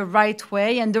in the right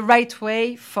way and the right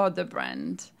way for the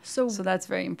brand. So that's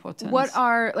very important.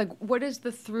 What is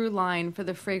the through line for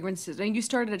the fragrances? And you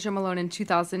started at Jo Malone in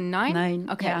 2009?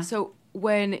 Okay, yeah. so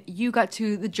when you got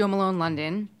to the Jo Malone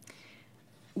London,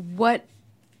 what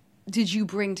did you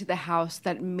bring to the house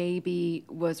that maybe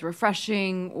was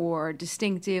refreshing or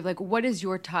distinctive? Like, what is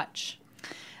your touch?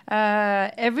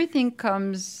 Everything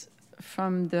comes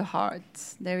from the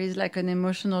heart. There is like an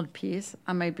emotional piece.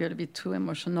 I might be a little bit too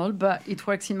emotional, but it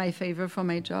works in my favor for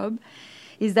my job.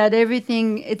 Is that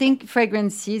everything? I think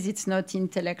fragrances, it's not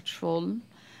intellectual.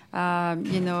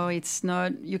 It's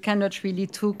not. You cannot really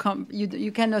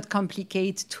you cannot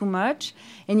complicate too much,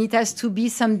 and it has to be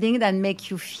something that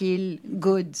makes you feel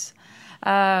good.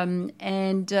 And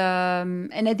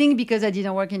I think because I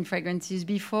didn't work in fragrances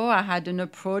before, I had an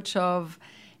approach of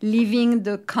leaving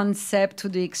the concept to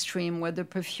the extreme, where the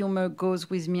perfumer goes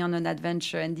with me on an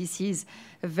adventure. And this is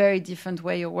a very different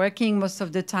way of working. Most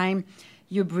of the time,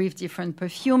 you brief different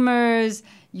perfumers,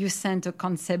 you send a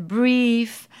concept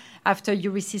brief. After you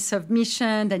receive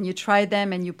submission, then you try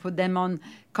them and you put them on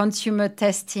consumer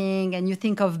testing and you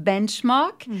think of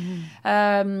benchmark.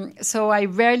 So I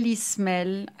rarely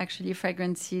smell actually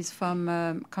fragrances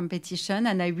from competition,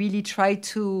 and I really try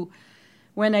to,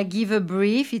 when I give a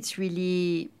brief, it's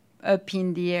really up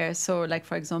in the air. So like,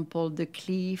 for example, the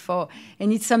Cliff,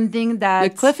 and it's something that... The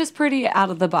Cliff is pretty out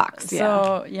of the box.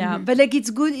 So, but like it's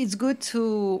good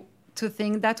to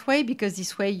think that way, because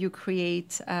this way you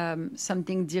create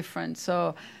something different.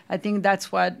 So I think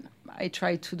that's what I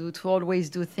try to do, to always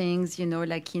do things,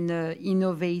 like in a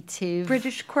innovative...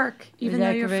 British quirk, even like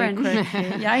though you're very French.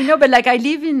 quirky. Yeah, I know, but like I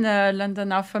live in London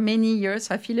now for many years,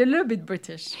 so I feel a little bit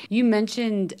British. You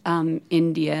mentioned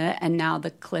India and now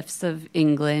the cliffs of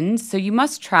England. So you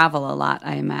must travel a lot,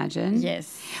 I imagine.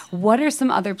 Yes. What are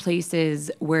some other places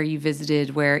where you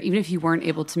visited where, even if you weren't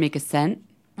able to make a scent,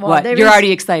 Well, you're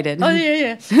already excited? Oh,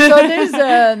 yeah. So there's...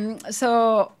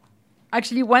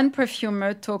 Actually, one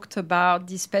perfumer talked about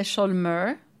the special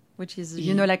myrrh, which is,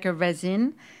 like a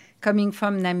resin coming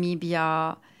from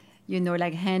Namibia,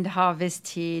 like hand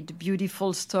harvested,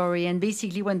 beautiful story. And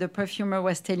basically, when the perfumer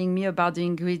was telling me about the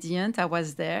ingredient, I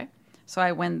was there. So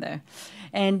I went there.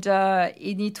 And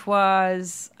it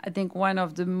was, I think, one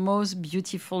of the most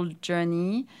beautiful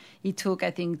journey. It took,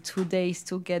 I think, 2 days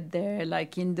to get there,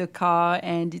 like in the car.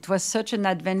 And it was such an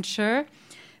adventure.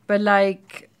 But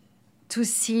like to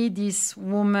see this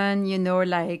woman, you know,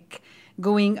 like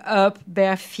going up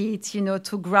bare feet, you know,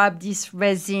 to grab this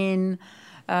resin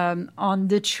on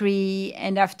the tree.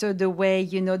 And after the way,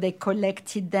 you know, they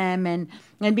collected them. And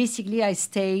basically I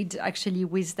stayed actually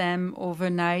with them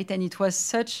overnight. And it was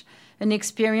such an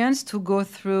experience to go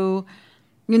through,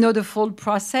 you know, the full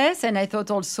process. And I thought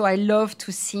also I love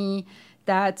to see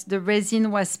that the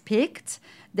resin was picked.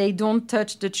 They don't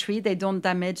touch the tree. They don't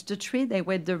damage the tree. They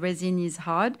wait the resin is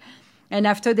hard. And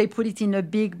after they put it in a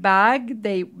big bag,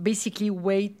 they basically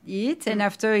weigh it. And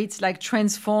after it's like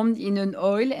transformed in an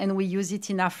oil and we use it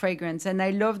in our fragrance. And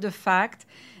I love the fact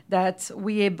that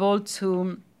we're able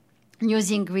to use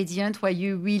ingredient where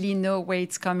you really know where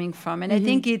it's coming from. And I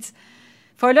think it's,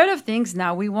 for a lot of things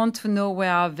now, we want to know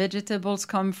where our vegetables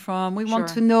come from. We want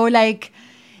to know, like,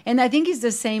 and I think it's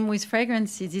the same with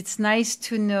fragrances. It's nice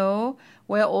to know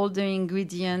where all the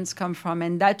ingredients come from.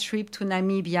 And that trip to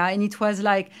Namibia, and it was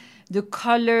like the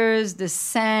colors, the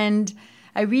scent.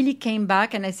 I really came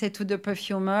back and I said to the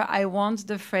perfumer, I want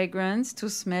the fragrance to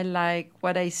smell like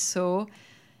what I saw,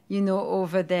 you know,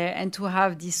 over there, and to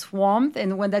have this warmth.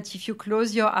 And when that, if you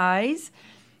close your eyes,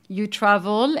 you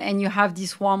travel and you have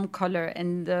this warm color.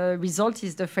 And the result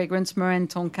is the fragrance Meringue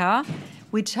Tonka,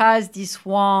 which has this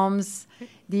warmth,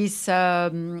 this,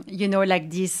 you know, like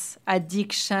this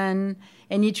addiction.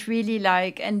 And it really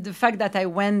like, and the fact that I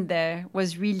went there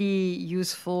was really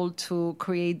useful to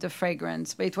create the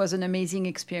fragrance. But it was an amazing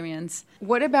experience.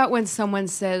 What about when someone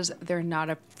says they're not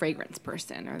a fragrance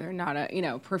person or they're not a, you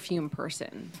know, perfume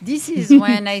person? This is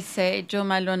when I say Jo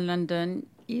Malone London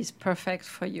is perfect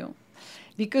for you.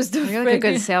 Because the You're like a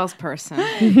good salesperson.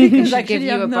 because should actually give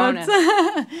you I'm a not.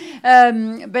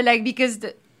 bonus. But like because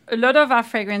a lot of our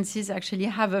fragrances actually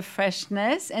have a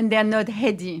freshness and they're not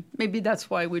heady. Maybe that's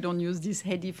why we don't use this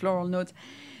heady floral note.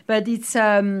 But it's,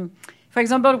 for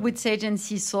example, with sage and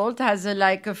sea salt has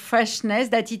like a freshness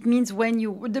that it means when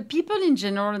the people in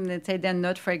general, and they say they're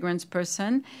not fragrance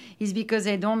person, is because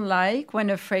they don't like when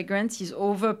a fragrance is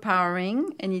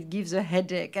overpowering and it gives a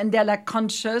headache. And they're like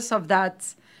conscious of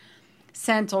that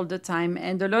scent all the time.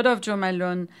 And a lot of Jo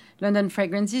Malone London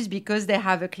fragrances, because they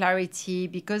have a clarity,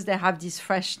 because they have this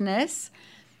freshness,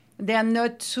 they are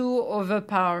not too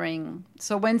overpowering.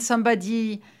 So when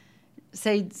somebody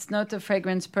say it's not a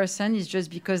fragrance person, it's just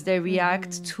because they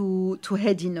react to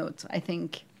heady note, I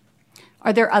think.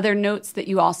 Are there other notes that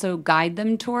you also guide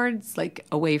them towards, like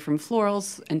away from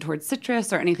florals and towards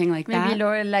citrus or anything like that? Maybe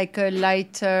Laura, like a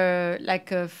lighter,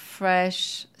 like a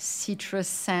fresh citrus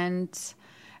scent,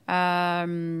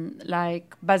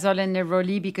 like basil and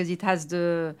neroli, because it has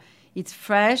it's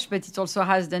fresh, but it also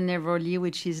has the neroli,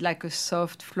 which is like a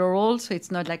soft floral. So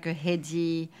it's not like a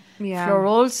heady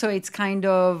floral. So it's kind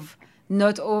of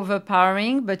not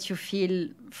overpowering, but you feel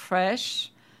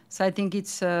fresh. So I think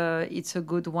it's a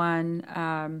good one.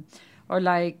 Or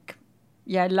like,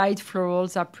 light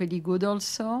florals are pretty good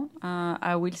also,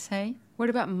 I will say. What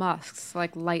about musks,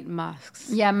 like light musks?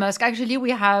 Yeah, musk. Actually,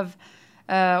 we have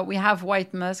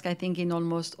white musk, I think, in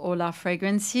almost all our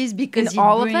fragrances. Because in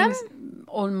all of them?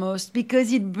 Almost.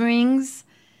 Because it brings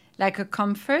like a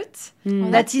comfort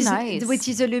That's nice. which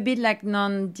is a little bit like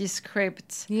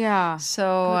nondescript. Yeah. So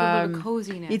a little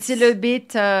coziness. it's a little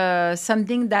bit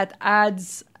something that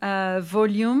adds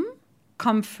volume,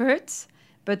 comfort,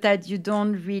 but that you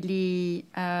don't really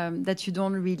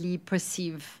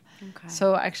perceive. Okay.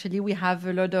 So actually, we have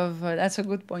a lot of. That's a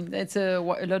good point. It's a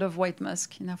lot of white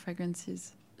musk in our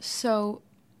fragrances. So,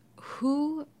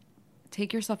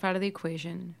 take yourself out of the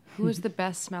equation. Who is the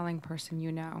best smelling person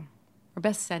you know? Or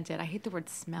best scented? I hate the word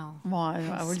smell. Well,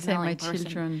 I would say my Smelling person.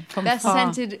 children. From Best far.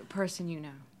 scented person you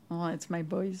know. Oh, it's my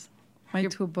boys. My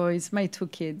two boys, my two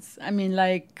kids. I mean,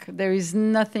 like, there is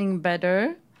nothing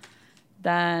better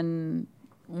than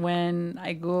when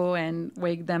I go and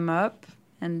wake them up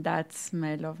and that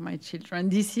smell of my children.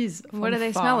 This is from What do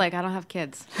they far. smell like? I don't have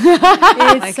kids.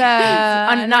 It's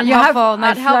not you helpful.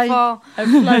 Not I helpful.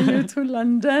 fly you to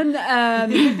London.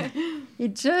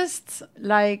 It's just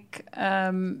like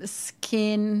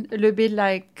skin, a little bit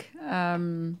like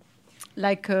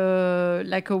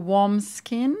a warm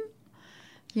skin,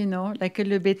 you know, like a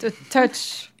little bit a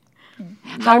touch.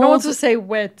 I don't want to say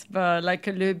wet, but like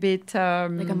a little bit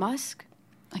Like a musk?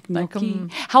 Like Like, milky.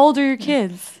 How old are your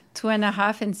kids?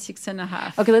 2.5 and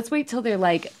 6.5. Okay, let's wait till they're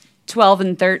like 12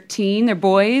 and 13. They're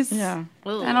boys. Yeah.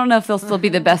 I don't know if they'll still be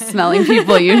the best smelling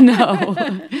people you know.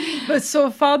 But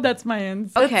so far, that's my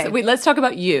answer. Okay, wait, let's talk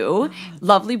about you.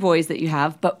 Lovely boys that you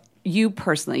have, but you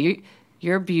personally,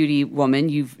 you're a beauty woman.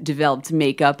 You've developed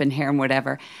makeup and hair and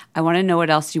whatever. I want to know what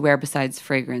else you wear besides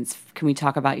fragrance. Can we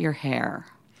talk about your hair?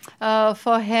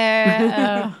 For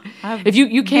hair, If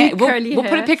you can't, big curly we'll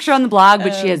put a hair. picture on the blog,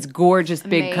 but she has gorgeous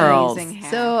big curls. Amazing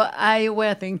hair. So I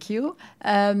wear, thank you.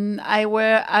 I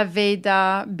wear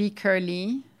Aveda Be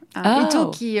Curly. It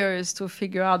took years to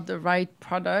figure out the right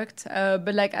product,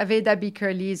 but like Aveda Be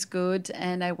Curly is good,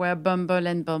 and I wear Bumble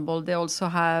and Bumble. They also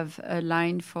have a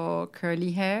line for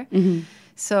curly hair.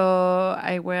 So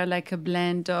I wear like a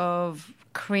blend of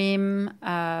cream,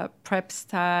 prep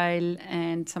style,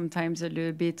 and sometimes a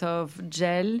little bit of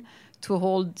gel to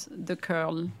hold the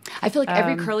curl. I feel like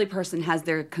every curly person has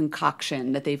their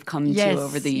concoction that they've come to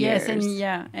over the years.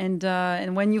 Yes,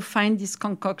 and when you find this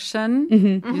concoction,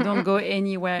 you don't go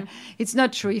anywhere. It's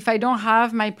not true. If I don't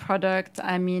have my product,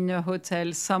 I'm in a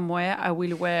hotel somewhere, I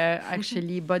will wear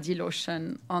actually body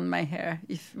lotion on my hair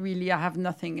if really I have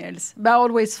nothing else. But I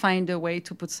always find a way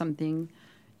to put something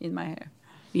in my hair.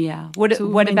 Yeah. What To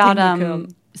about maintain the curl.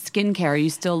 skincare? Are you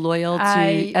still loyal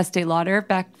to Estee Lauder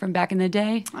back in the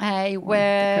day? I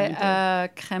wear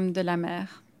Crème de la Mer.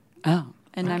 Oh.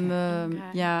 And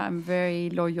I'm very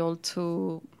loyal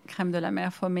to Crème de la Mer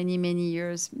for many, many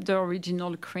years, the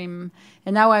original cream.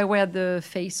 And now I wear the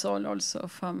face oil also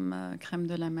from Crème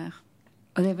de la Mer.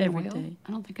 Oh, they have every oil? day.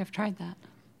 I don't think I've tried that.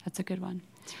 That's a good one.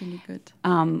 It's really good.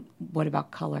 What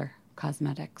about color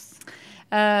cosmetics?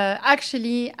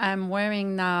 Actually, I'm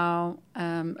wearing now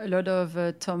a lot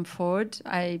of Tom Ford.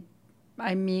 I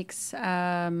mix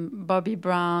Bobbi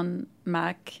Brown,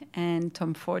 MAC, and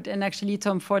Tom Ford. And actually,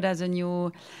 Tom Ford has a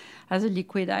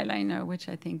liquid eyeliner, which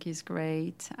I think is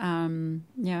great.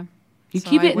 Yeah. You So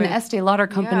keep I it in the wear- Estee Lauder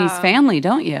company's Yeah. family,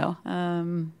 don't you?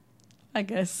 I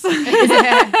guess.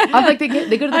 I'm like they go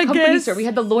to the I company guess. store. We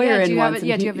had the lawyer do in you have once. do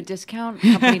you have a discount?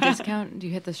 Company discount? Do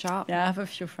you hit the shop? Yeah, I have a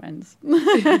few friends.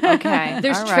 Okay.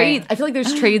 There's all right. trades. I feel like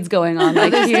there's trades going on.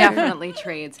 Like There's here. definitely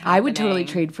trades happening. I would totally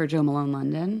trade for Jo Malone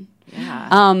London.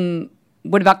 Yeah.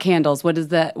 What about candles? What does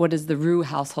the Rue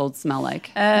household smell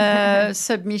like?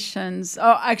 Submissions.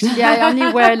 Oh, actually, I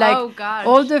only wear like Oh, gosh.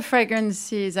 all the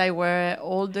fragrances I wear,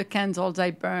 all the candles I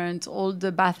burnt, all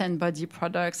the Bath and Body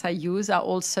products I use are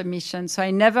all submissions. So I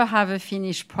never have a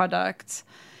finished product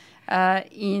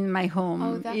in my home.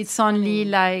 Oh, that's it's only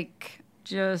like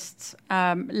just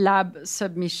lab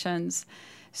submissions.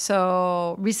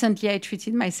 So recently I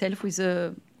treated myself with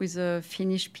a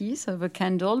finished piece of a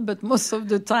candle, but most of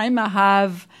the time I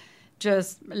have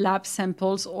just lab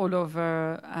samples all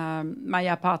over my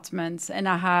apartments, and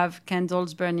I have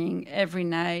candles burning every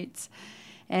night.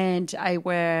 And I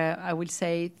wear, I would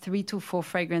say, 3 to 4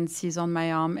 fragrances on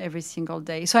my arm every single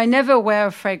day. So I never wear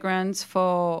a fragrance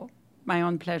for my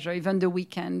own pleasure, even the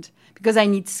weekend, because I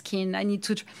need skin. I need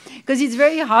to, because it's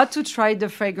very hard to try the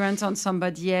fragrance on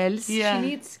somebody else. She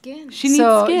needs skin. She needs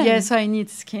So skin. yeah, so I need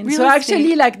skin. Real So actually,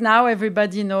 estate. like now,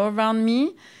 everybody know around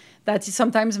me that is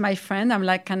sometimes my friend. I'm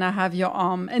like, can I have your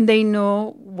arm? And they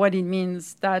know what it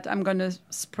means that I'm gonna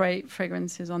spray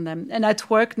fragrances on them. And at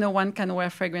work, no one can wear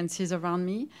fragrances around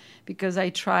me because I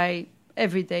try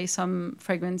every day some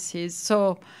fragrances.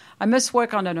 So I must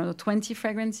work on, I don't know, 20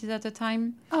 fragrances at a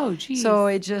time. Oh, geez. So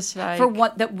it's just like for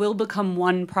what that will become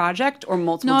one project or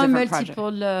multiple no different projects.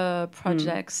 multiple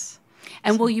projects.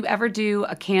 And will you ever do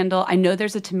a candle? I know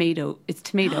there's a tomato. It's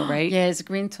tomato, right? Yes,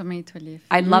 green tomato leaf.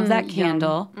 I love that yum.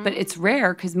 candle, but it's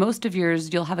rare because most of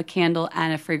yours you'll have a candle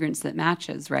and a fragrance that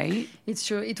matches, right? It's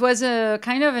true. It was a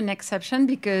kind of an exception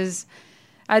because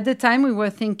at the time we were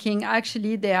thinking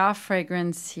actually there are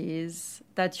fragrances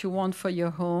that you want for your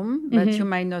home, but you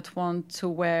might not want to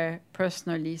wear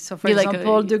personally. So, for Be like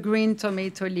example, the green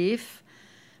tomato leaf,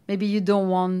 maybe you don't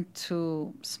want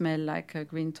to smell like a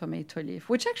green tomato leaf,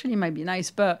 which actually might be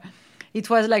nice, but it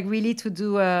was like really to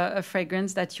do a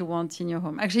fragrance that you want in your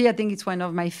home. Actually, I think it's one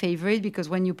of my favorite because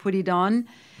when you put it on,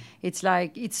 it's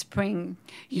like it's spring.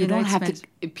 You know, don't it have smells-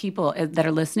 to, people that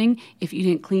are listening, if you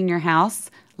didn't clean your house,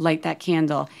 light that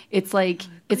candle. It's like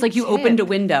you opened a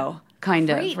window, kind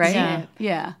Great of, right? tip.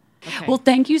 Yeah. Well,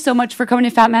 thank you so much for coming to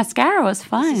Fat Mascara. It was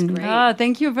fun. great. Ah,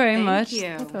 thank you very Thank much.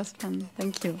 you. That was fun.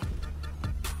 Thank you.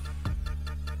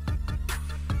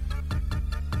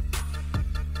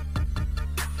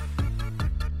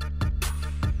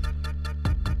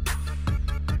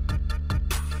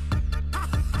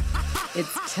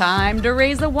 It's time to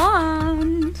raise a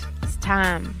wand. It's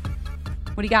time.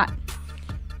 What do you got?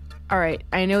 All right.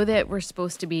 I know that we're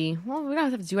supposed to be, well, we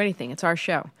don't have to do anything. It's our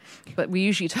show. But we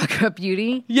usually talk about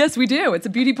beauty. Yes, we do. It's a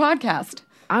beauty podcast.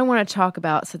 I want to talk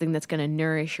about something that's going to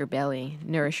nourish your belly,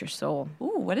 nourish your soul.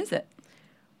 Ooh, what is it?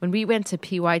 When we went to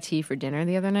PYT for dinner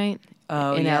the other night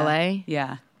in yeah. LA,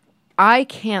 Yeah. I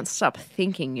can't stop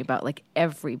thinking about like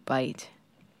every bite.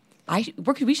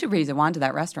 We should raise a wand to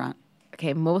that restaurant.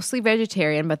 Okay, mostly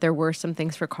vegetarian, but there were some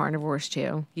things for carnivores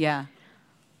too. Yeah.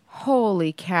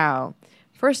 Holy cow.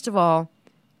 First of all,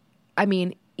 I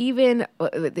mean, even,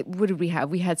 what did we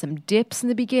have? We had some dips in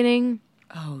the beginning.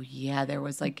 Oh, yeah. There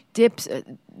was like... Dips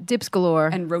galore.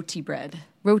 And roti bread.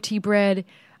 Roti bread.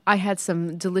 I had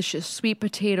some delicious sweet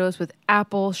potatoes with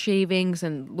apple shavings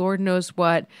and Lord knows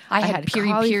what. I had piri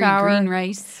cauliflower. green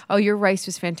rice. Oh, your rice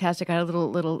was fantastic. I had a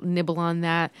little nibble on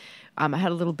that. I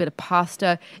had a little bit of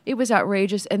pasta. It was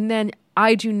outrageous. And then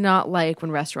I do not like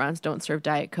when restaurants don't serve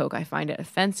Diet Coke. I find it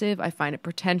offensive. I find it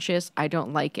pretentious. I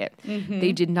don't like it. Mm-hmm.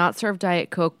 They did not serve Diet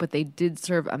Coke, but they did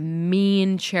serve a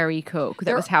mean cherry Coke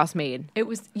that was house made. It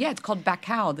was, it's called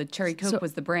Bacao. The cherry Coke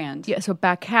was the brand. Yeah, so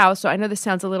Bacao. So I know this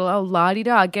sounds a little,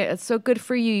 la-di-da. It's so good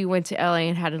for you. You went to LA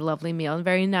and had a lovely meal and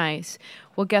very nice.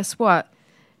 Well, guess what?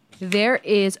 There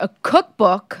is a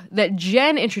cookbook that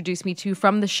Jen introduced me to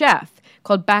from the chef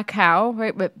called Bacao,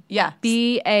 right? But Yeah.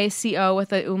 B-A-C-O with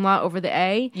the umlaut over the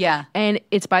A. Yeah. And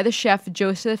it's by the chef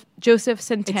Joseph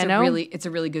Centeno. It's a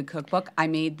really good cookbook. I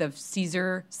made the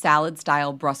Caesar salad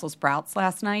style Brussels sprouts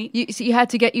last night. You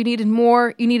needed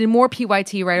more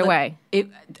PYT right away. You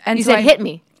said, "Hit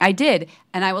me." I did.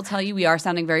 And I will tell you, we are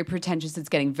sounding very pretentious. It's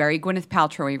getting very Gwyneth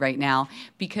Paltrow-y right now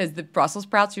because the Brussels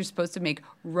sprouts, you're supposed to make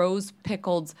rose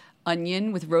pickled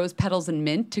onion with rose petals and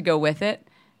mint to go with it.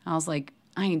 I was like,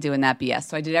 I ain't doing that BS.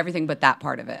 So I did everything but that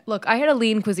part of it. Look, I had a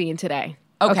lean cuisine today.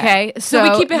 Okay. So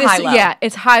we keep it high-low. Yeah,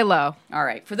 it's high-low. All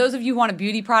right. For those of you who want a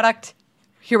beauty product,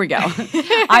 here we go.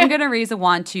 I'm going to raise a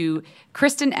wand to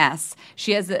Kristen S.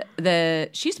 She has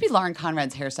she used to be Lauren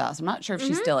Conrad's hairstylist. I'm not sure if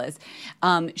she still is.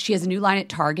 She has a new line at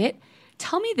Target.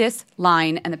 Tell me this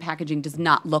line and the packaging does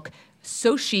not look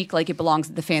so chic, like it belongs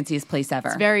at the fanciest place ever.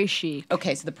 It's very chic.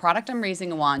 Okay, so the product I'm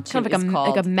raising a wand to Kind of is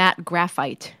called like a matte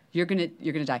graphite. You're gonna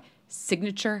die.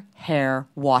 Signature Hair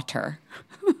Water.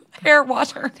 Hair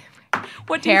water.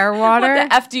 Hair water? What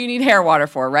the F do you need hair water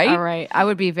for, right? All right. I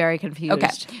would be very confused. Okay.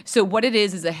 So what it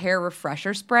is a hair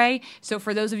refresher spray. So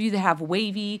for those of you that have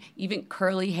wavy, even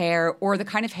curly hair, or the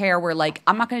kind of hair where like,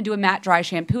 I'm not going to do a matte dry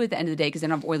shampoo at the end of the day because I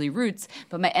don't have oily roots,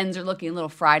 but my ends are looking a little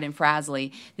fried and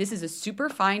frazzly. This is a super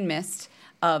fine mist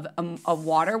of a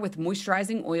water with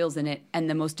moisturizing oils in it and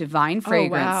the most divine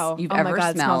fragrance you've ever Oh my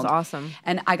God, smelled. it smells awesome.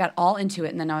 And I got all into it,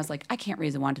 and then I was like, I can't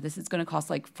raise a wand to this. It's going to cost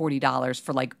like $40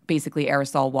 for like basically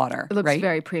aerosol water. It looks right?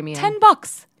 very premium.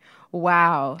 $10.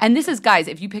 Wow. And this is, guys,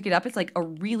 if you pick it up, it's like a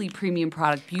really premium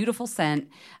product, beautiful scent.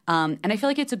 And I feel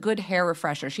like it's a good hair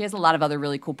refresher. She has a lot of other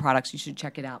really cool products. You should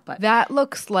check it out. But That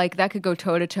looks like that could go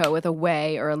toe-to-toe with a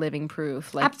Ouai or a Living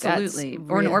Proof. Like absolutely. That's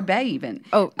Or an real. Orbe even.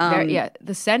 Oh, yeah.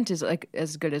 The scent is like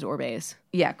as good as Orbe's.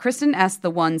 Yeah. Kristen S.,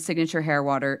 the one signature hair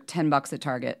water, $10 at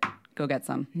Target. Go get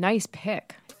some. Nice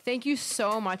pick. Thank you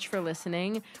so much for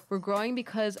listening. We're growing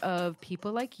because of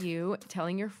people like you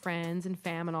telling your friends and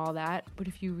fam and all that. But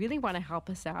if you really want to help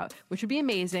us out, which would be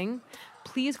amazing,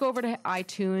 please go over to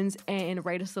iTunes and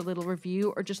write us a little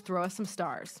review or just throw us some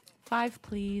stars. 5,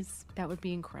 please. That would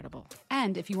be incredible.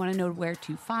 And if you want to know where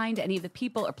to find any of the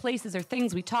people or places or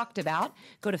things we talked about,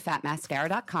 go to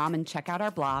fatmascara.com and check out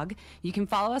our blog. You can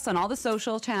follow us on all the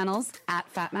social channels at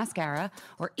fatmascara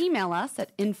or email us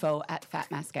at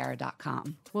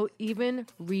info@fatmascara.com. We'll even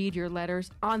read your letters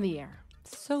on the air.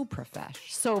 So profesh.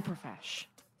 So profesh.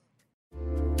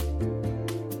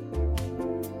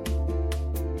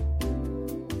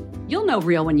 You'll know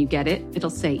real when you get it. It'll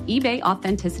say eBay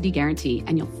Authenticity Guarantee,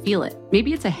 and you'll feel it.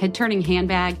 Maybe it's a head-turning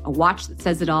handbag, a watch that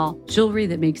says it all, jewelry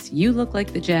that makes you look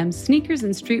like the gem, sneakers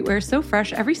and streetwear so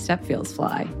fresh every step feels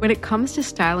fly. When it comes to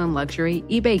style and luxury,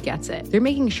 eBay gets it. They're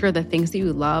making sure the things that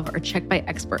you love are checked by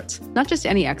experts. Not just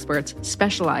any experts,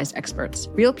 specialized experts.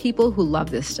 Real people who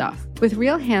love this stuff. With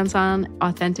real hands-on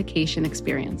authentication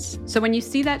experience. So when you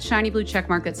see that shiny blue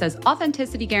checkmark that says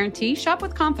Authenticity Guarantee, shop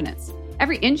with confidence.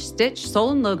 Every inch, stitch,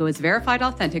 sole, and logo is verified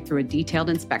authentic through a detailed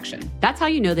inspection. That's how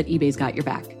you know that eBay's got your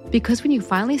back. Because when you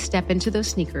finally step into those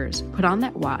sneakers, put on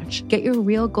that watch, get your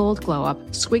real gold glow up,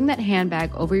 swing that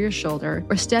handbag over your shoulder,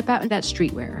 or step out in that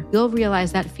streetwear, you'll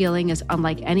realize that feeling is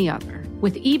unlike any other.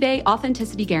 With eBay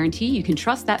Authenticity Guarantee, you can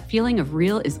trust that feeling of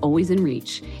real is always in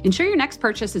reach. Ensure your next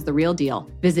purchase is the real deal.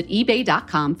 Visit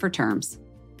ebay.com for terms.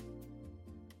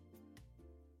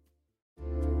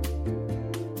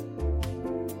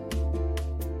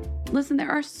 Listen,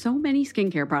 there are so many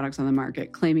skincare products on the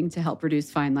market claiming to help reduce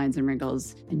fine lines and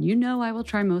wrinkles, and you know I will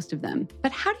try most of them.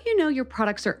 But how do you know your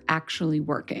products are actually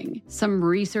working? Some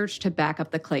research to back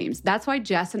up the claims. That's why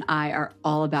Jess and I are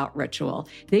all about Ritual.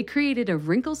 They created a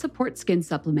wrinkle support skin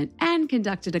supplement and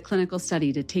conducted a clinical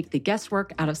study to take the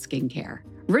guesswork out of skincare.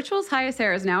 Ritual's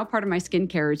Hyacera is now a part of my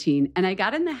skincare routine, and I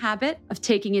got in the habit of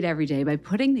taking it every day by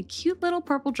putting the cute little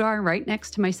purple jar right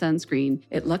next to my sunscreen.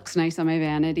 It looks nice on my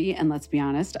vanity, and let's be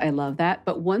honest, I love that.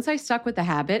 But once I stuck with the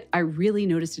habit, I really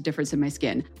noticed a difference in my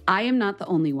skin. I am not the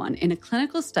only one. In a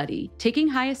clinical study, taking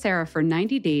Hyacera for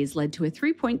 90 days led to a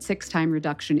 3.6 time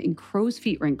reduction in crow's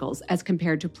feet wrinkles as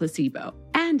compared to placebo.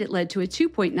 And it led to a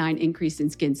 2.9 increase in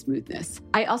skin smoothness.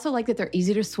 I also like that they're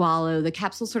easy to swallow. The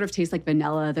capsules sort of taste like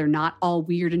vanilla. They're not all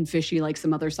weird and fishy like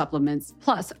some other supplements.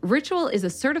 Plus, Ritual is a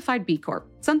certified B Corp,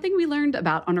 something we learned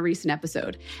about on a recent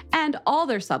episode. And all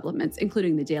their supplements,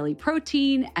 including the daily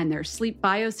protein and their Sleep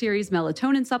Bio Series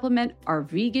melatonin supplement, are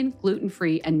vegan,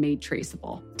 gluten-free, and made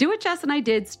traceable. Do what Jess and I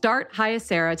did. Start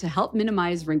Hyacera to help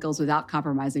minimize wrinkles without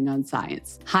compromising on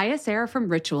science. Hyacera from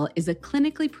Ritual is a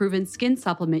clinically proven skin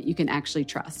supplement you can actually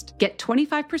trust. Get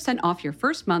 25% off your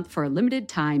first month for a limited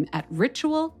time at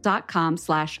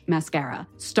ritual.com/mascara.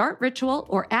 Start Ritual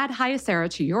or add Hyacera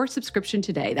to your subscription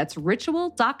today. That's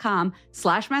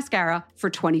ritual.com/mascara for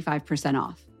 25%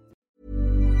 off.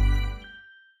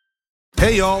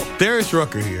 Hey y'all, Darius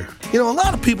Rucker here. You know, a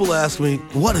lot of people ask me,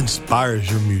 what inspires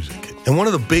your music? And one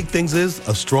of the big things is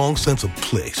a strong sense of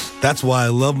place. That's why I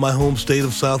love my home state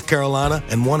of South Carolina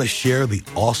and want to share the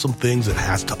awesome things it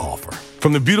has to offer.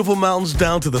 From the beautiful mountains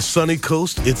down to the sunny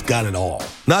coast, it's got it all.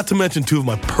 Not to mention two of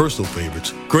my personal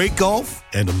favorites, great golf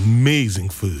and amazing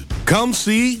food. Come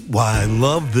see why I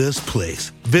love this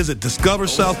place. Visit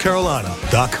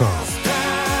discoversouthcarolina.com.